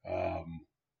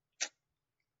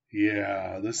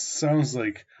 This sounds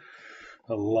like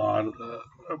a lot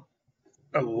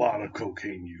of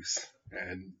cocaine use,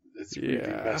 and it's really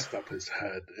messed up his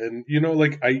head. And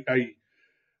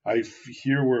I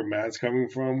hear where Matt's coming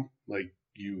from. Like,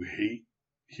 you hate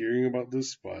hearing about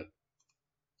this, but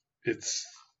it's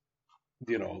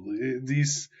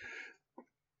these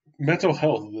mental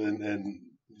health and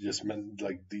just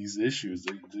these issues,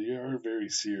 they are very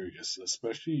serious,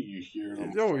 especially you hear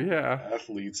them from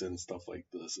athletes and stuff like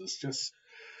this. It's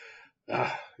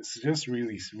just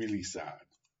really, really sad.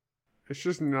 It's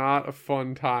just not a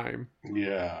fun time.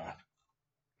 Yeah.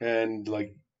 And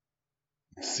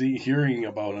hearing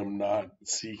about him not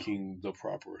seeking the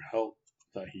proper help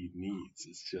that he needs,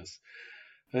 it's just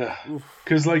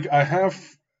because I have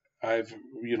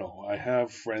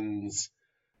friends,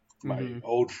 my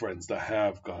old friends that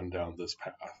have gone down this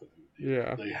path.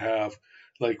 Yeah. They have,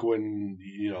 when,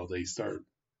 they start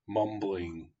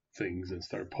mumbling things and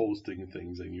start posting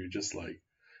things, and you're just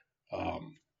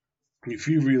you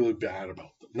feel really bad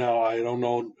about them. Now, I don't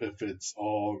know if it's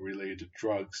all related to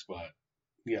drugs, but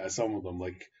yeah, some of them,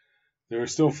 there are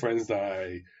still friends that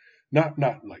I, not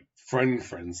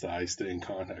friends that I stay in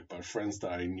contact, but friends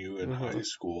that I knew in high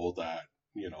school that,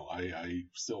 I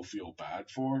still feel bad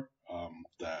for,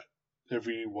 that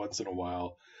every once in a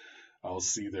while I'll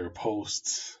see their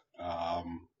posts,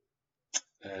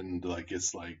 and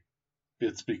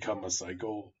it's become a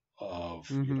cycle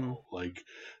of,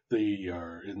 they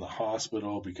are in the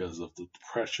hospital because of the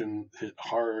depression hit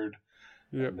hard.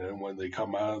 Yep. And then when they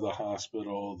come out of the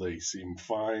hospital, they seem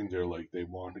fine. They're they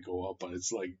want to go up, but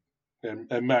it's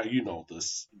and Matt, you know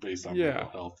this based on mental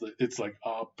health. It's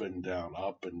up and down,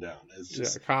 up and down. It's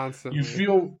just constantly. You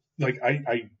feel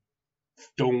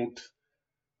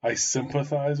I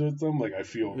sympathize with them. I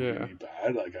feel really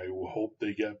bad. I hope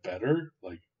they get better.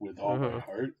 With all my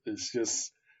heart. It's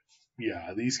just,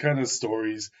 these kind of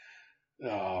stories.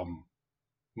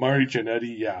 Marty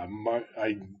Jannetty,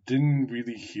 I didn't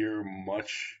really hear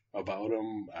much about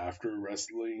him after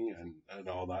wrestling and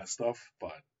all that stuff,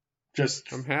 but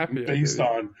just I'm happy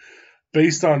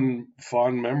based on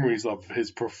fond memories of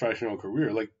his professional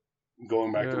career,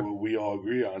 going back to what we all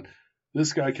agree on,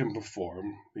 this guy can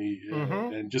perform.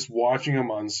 And just watching him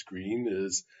on screen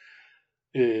is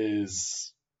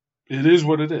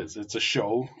what it is. It's a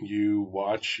show you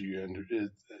watch, and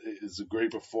it is a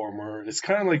great performer. It's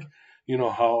kind of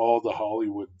how all the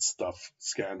Hollywood stuff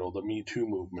scandal, the Me Too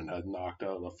movement had knocked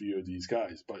out a few of these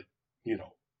guys, but you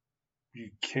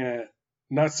can't.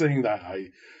 Not saying that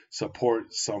I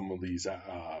support some of these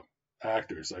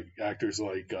actors, actors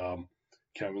like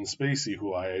Kevin Spacey,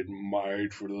 who I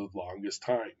admired for the longest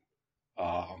time.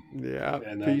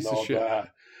 And then all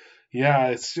that. yeah,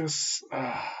 it's just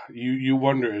you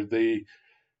wonder. They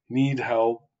need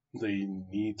help. They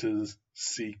need to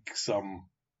seek some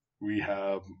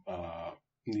rehab.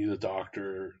 Need a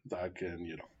doctor that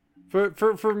can,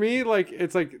 For me, like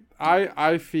it's like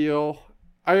I feel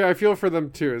for them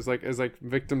too as like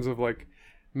victims of like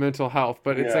mental health,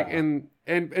 but it's like and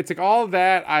it's like all of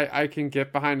that I can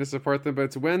get behind to support them, but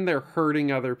it's when they're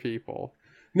hurting other people.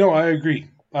 No, I agree.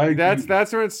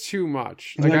 That's when it's too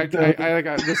much. Like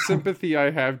the sympathy I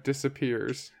have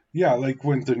disappears. Yeah, like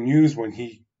when the news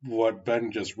what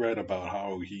Ben just read about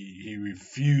how he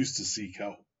refused to seek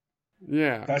help.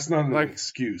 Yeah. That's not an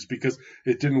excuse because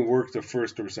it didn't work the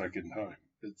first or second time.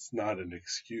 It's not an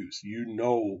excuse. You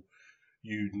know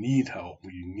you need help.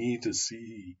 You need to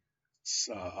see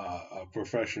a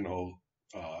professional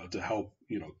to help,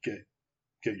 get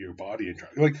your body in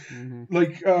track.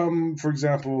 For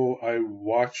example, I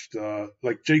watched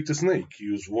like Jake the Snake.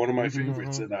 He was one of my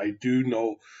favorites, and I do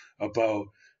know about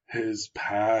his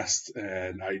past,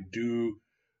 and I do,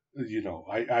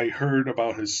 I heard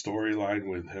about his storyline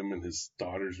with him and his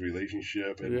daughter's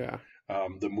relationship, and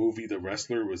the movie The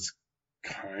Wrestler was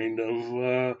kind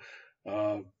of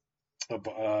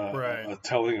a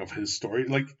telling of his story.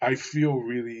 Like, I feel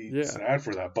really sad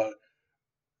for that, but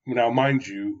now, mind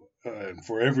you,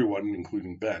 for everyone,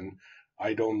 including Ben,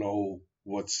 I don't know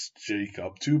what's Jake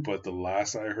up to, but the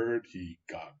last I heard, he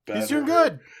got better. He's doing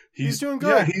good. He's doing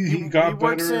good. Yeah, he got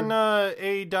better. He works in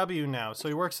AEW now, so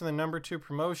he works in the number 2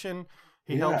 promotion.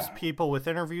 He helps people with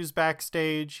interviews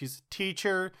backstage. He's a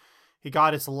teacher. He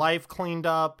got his life cleaned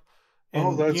up.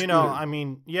 And, that's good.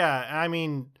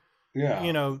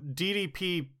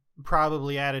 DDP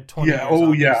probably added 20 years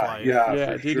on his life.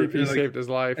 Yeah, DDP saved his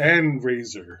life. And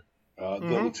Razor.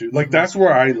 Them two. Like, that's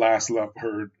where I last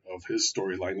heard of his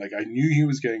storyline. Like, I knew he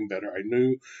was getting better. I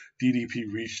knew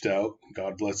DDP reached out,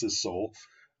 God bless his soul,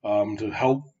 to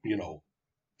help,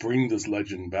 bring this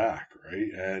legend back,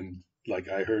 right? And, like,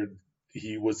 I heard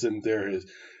he was in there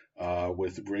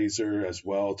with Razor as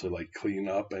well to, like, clean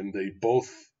up. And they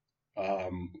both,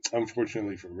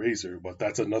 unfortunately for Razor, but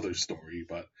that's another story.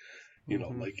 But,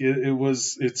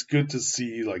 it's good to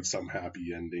see, like, some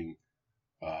happy ending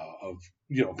of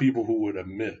people who would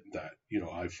admit that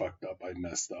I fucked up, I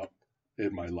messed up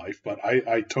in my life, but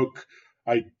I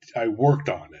worked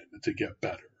on it to get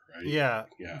better, right? Yeah.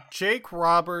 Jake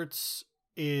Roberts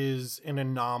is an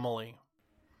anomaly.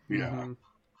 Yeah.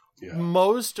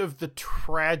 Most of the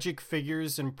tragic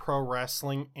figures in pro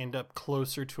wrestling end up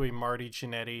closer to a Marty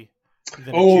Jannetty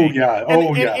than Jake.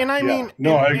 And I mean,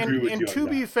 I agree with you. And to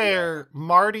be fair,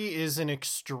 Marty is an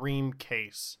extreme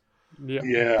case.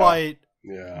 Yeah.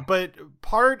 But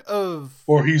part of...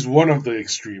 Or he's one of the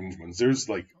extreme ones. There's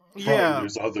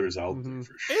there's others out there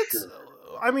for sure.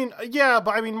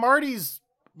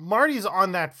 Marty's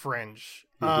on that fringe.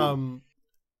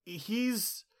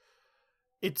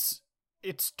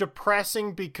 It's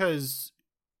depressing because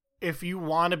if you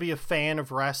want to be a fan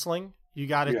of wrestling, you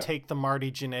got to take the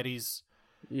Marty Jannettys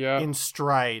in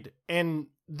stride. And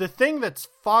the thing that's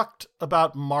fucked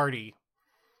about Marty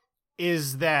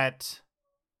is that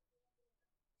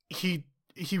he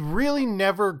really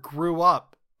never grew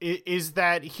up. Is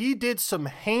that he did some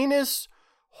heinous,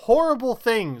 horrible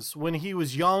things when he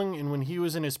was young and when he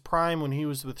was in his prime, when he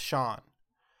was with Shawn.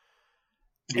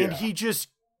 And he just,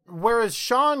 whereas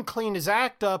Shawn cleaned his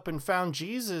act up and found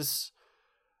Jesus,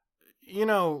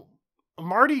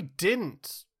 Marty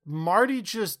didn't. Marty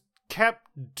just kept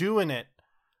doing it.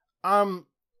 And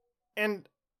I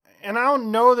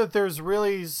don't know that there's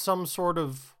really some sort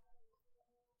of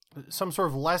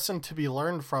lesson to be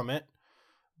learned from it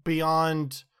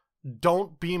beyond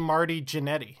don't be Marty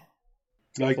Jannetty.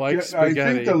 I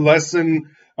think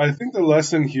the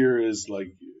lesson here is,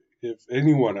 like, if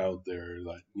anyone out there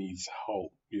that needs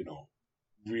help,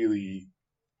 really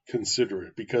consider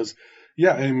it, because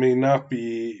it may not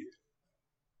be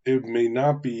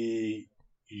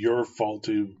your fault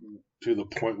to the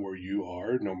point where you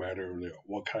are, no matter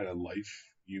what kind of life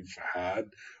you've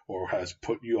had or has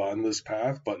put you on this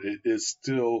path, but it is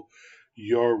still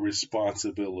your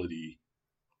responsibility.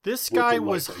 This guy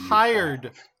was hired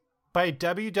by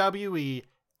WWE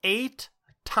 8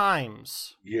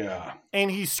 times. Yeah.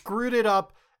 And he screwed it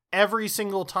up every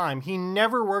single time. He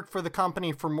never worked for the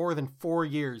company for more than 4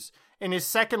 years. And his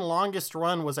second longest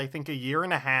run was, I think, 1.5 years.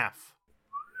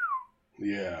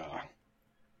 Yeah.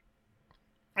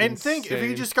 And think, if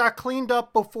he just got cleaned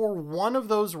up before one of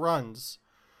those runs,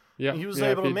 he was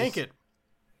able to make it.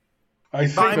 I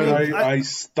think I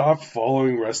stopped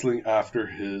following wrestling after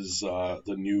his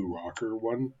the new Rocker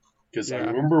one, because I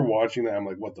remember watching that. I'm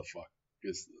like, what the fuck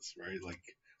is this, right? Like,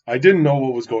 I didn't know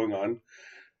what was going on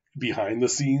behind the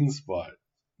scenes, but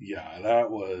yeah,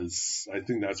 that was. I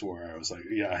think that's where I was like,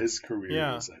 yeah, his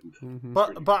career is ended.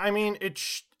 Mm-hmm. But I mean,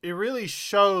 it really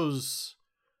shows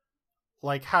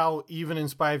like how even in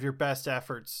spite of your best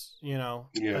efforts,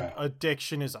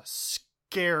 addiction is a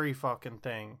scary fucking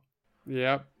thing.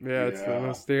 Yep. Yeah, it's the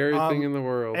most scary thing in the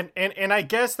world. And I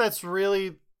guess that's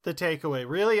really the takeaway.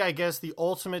 Really, I guess the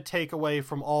ultimate takeaway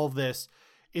from all of this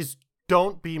is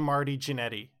don't be Marty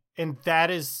Jannetty. And that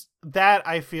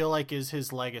I feel like is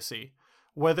his legacy.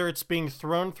 Whether it's being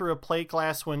thrown through a plate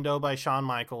glass window by Shawn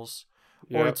Michaels,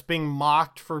 or it's being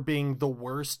mocked for being the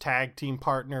worst tag team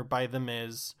partner by The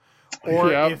Miz,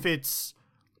 or if it's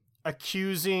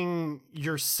accusing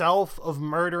yourself of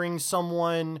murdering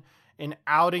someone and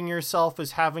outing yourself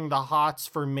as having the hots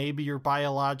for maybe your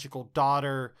biological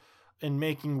daughter and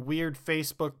making weird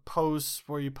Facebook posts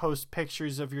where you post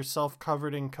pictures of yourself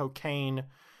covered in cocaine.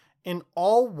 In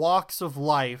all walks of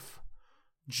life,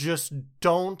 just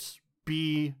don't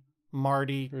be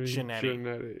Marty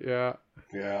Jannetty. Yeah.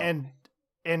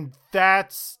 And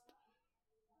that's,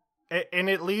 and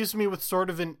it leaves me with sort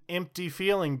of an empty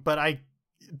feeling, but I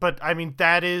mean,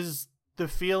 that is the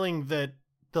feeling that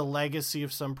the legacy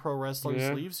of some pro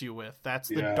wrestlers leaves you with. That's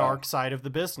the dark side of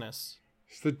the business.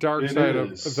 It's the dark side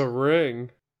of the ring.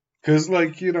 Because,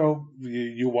 like,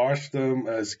 you watch them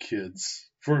as kids.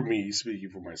 For me, speaking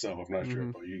for myself, I'm not sure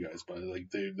about you guys, but like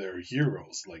they're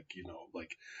heroes. Like,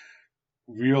 like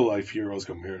real life heroes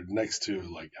compared next to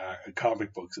like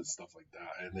comic books and stuff like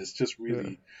that. And it's just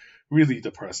really, really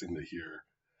depressing to hear.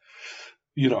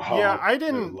 How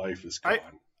their life is gone.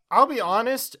 I'll be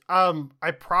honest.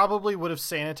 I probably would have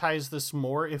sanitized this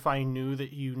more if I knew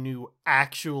that you knew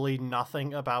actually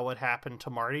nothing about what happened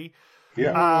to Marty.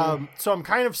 Yeah. So I'm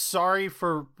kind of sorry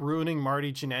for ruining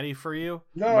Marty Jannetty for you.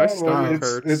 No, my stomach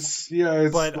hurts.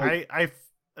 It's but like, I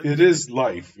it is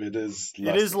life. It is.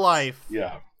 It is life.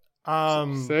 Yeah.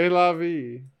 C'est la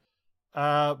vie.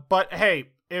 But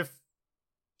hey, if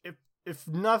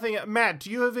nothing, Matt,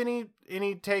 do you have any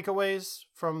takeaways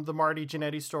from the Marty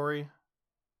Jannetty story?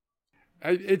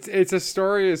 It's a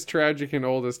story as tragic and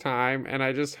old as time, and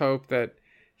I just hope that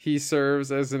he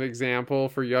serves as an example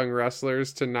for young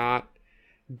wrestlers to not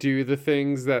do the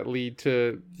things that lead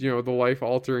to, the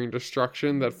life-altering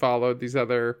destruction that followed these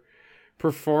other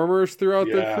performers throughout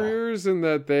their careers, and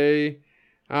that they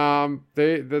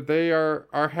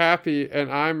are happy. And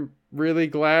I'm really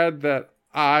glad that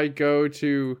I go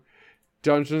to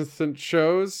Dungeons and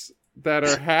shows that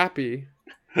are happy.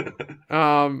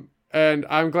 And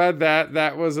I'm glad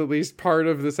that was at least part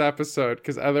of this episode,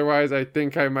 because otherwise I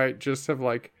think I might just have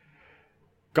like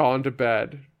gone to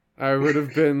bed. I would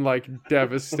have been like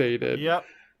devastated. Yep.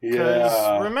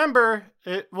 Because remember,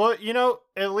 at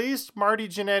least Marty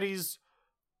Jannetty's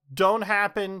don't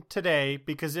happen today,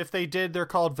 because if they did, they're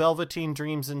called Velveteen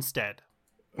Dreams instead.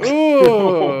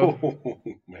 Ooh.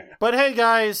 Man. But hey,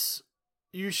 guys,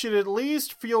 you should at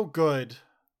least feel good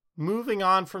moving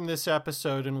on from this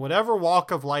episode in whatever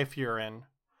walk of life you're in.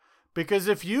 Because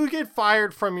if you get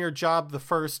fired from your job the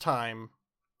first time,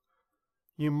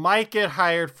 you might get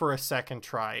hired for a second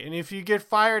try. And if you get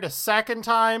fired a second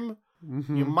time,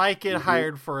 you might get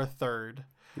hired for a third.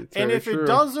 And if it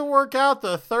doesn't work out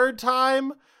the third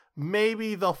time,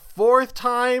 maybe the fourth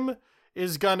time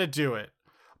is gonna do it.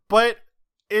 But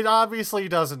it obviously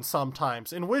doesn't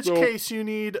sometimes. In which case you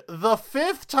need the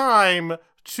fifth time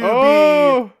to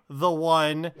be the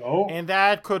one. And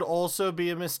that could also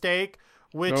be a mistake.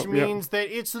 Which means that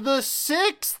it's the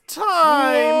sixth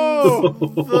time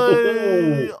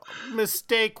the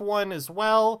mistake one as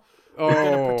well. We're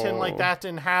going to pretend like that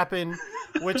didn't happen.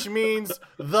 Which means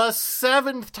the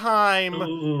seventh time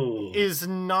is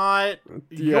not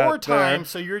your time.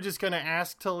 So you're just going to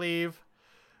ask to leave.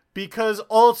 Because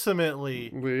ultimately,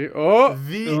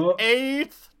 the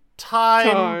eighth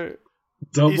time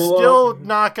is still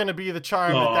not going to be the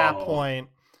charm at that point.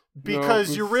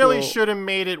 Because you really should have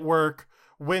made it work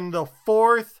when the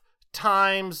fourth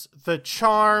time's the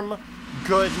charm.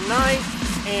 Good night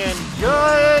and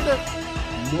good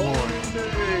morning.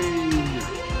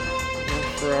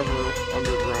 Forever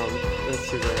Underground,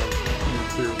 Instagram,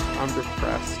 YouTube. I'm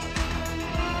depressed.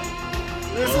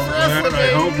 This is wrestling. I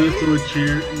hope this will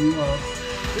cheer you up.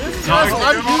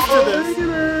 I'm used to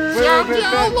this.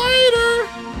 Ciao later.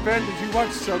 Ben, did you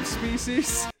watch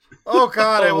Subspecies? Oh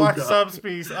God, I watched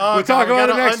Subspecies. Oh, we'll talk about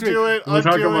it next week. We'll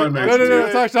talk about it next week.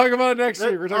 No. Talk about it next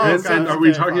week. We're talking are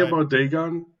we talking about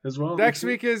Dagon as well? Next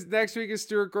week is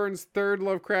Stuart Gordon's third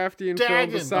Lovecraftian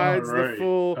film, besides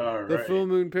the full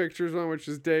Moon Pictures one, which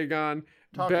is Dagon.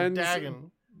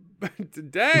 Dagon.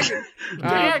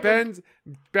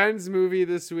 Ben's movie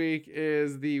this week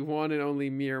is the one and only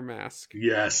Mirror Mask.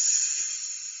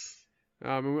 Yes.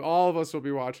 And all of us will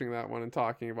be watching that one and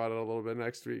talking about it a little bit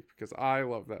next week because I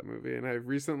love that movie. And I've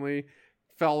recently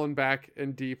fallen back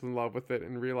and deep in love with it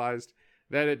and realized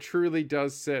that it truly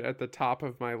does sit at the top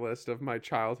of my list of my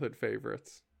childhood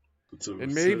favorites.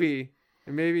 And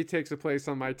maybe takes a place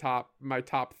on my top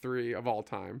 3 of all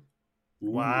time.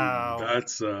 Wow.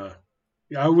 That's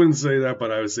I wouldn't say that, but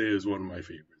I would say it was one of my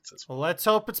favorites as well. Well, let's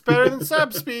hope it's better than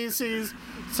Subspecies.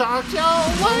 Talk y'all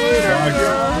later.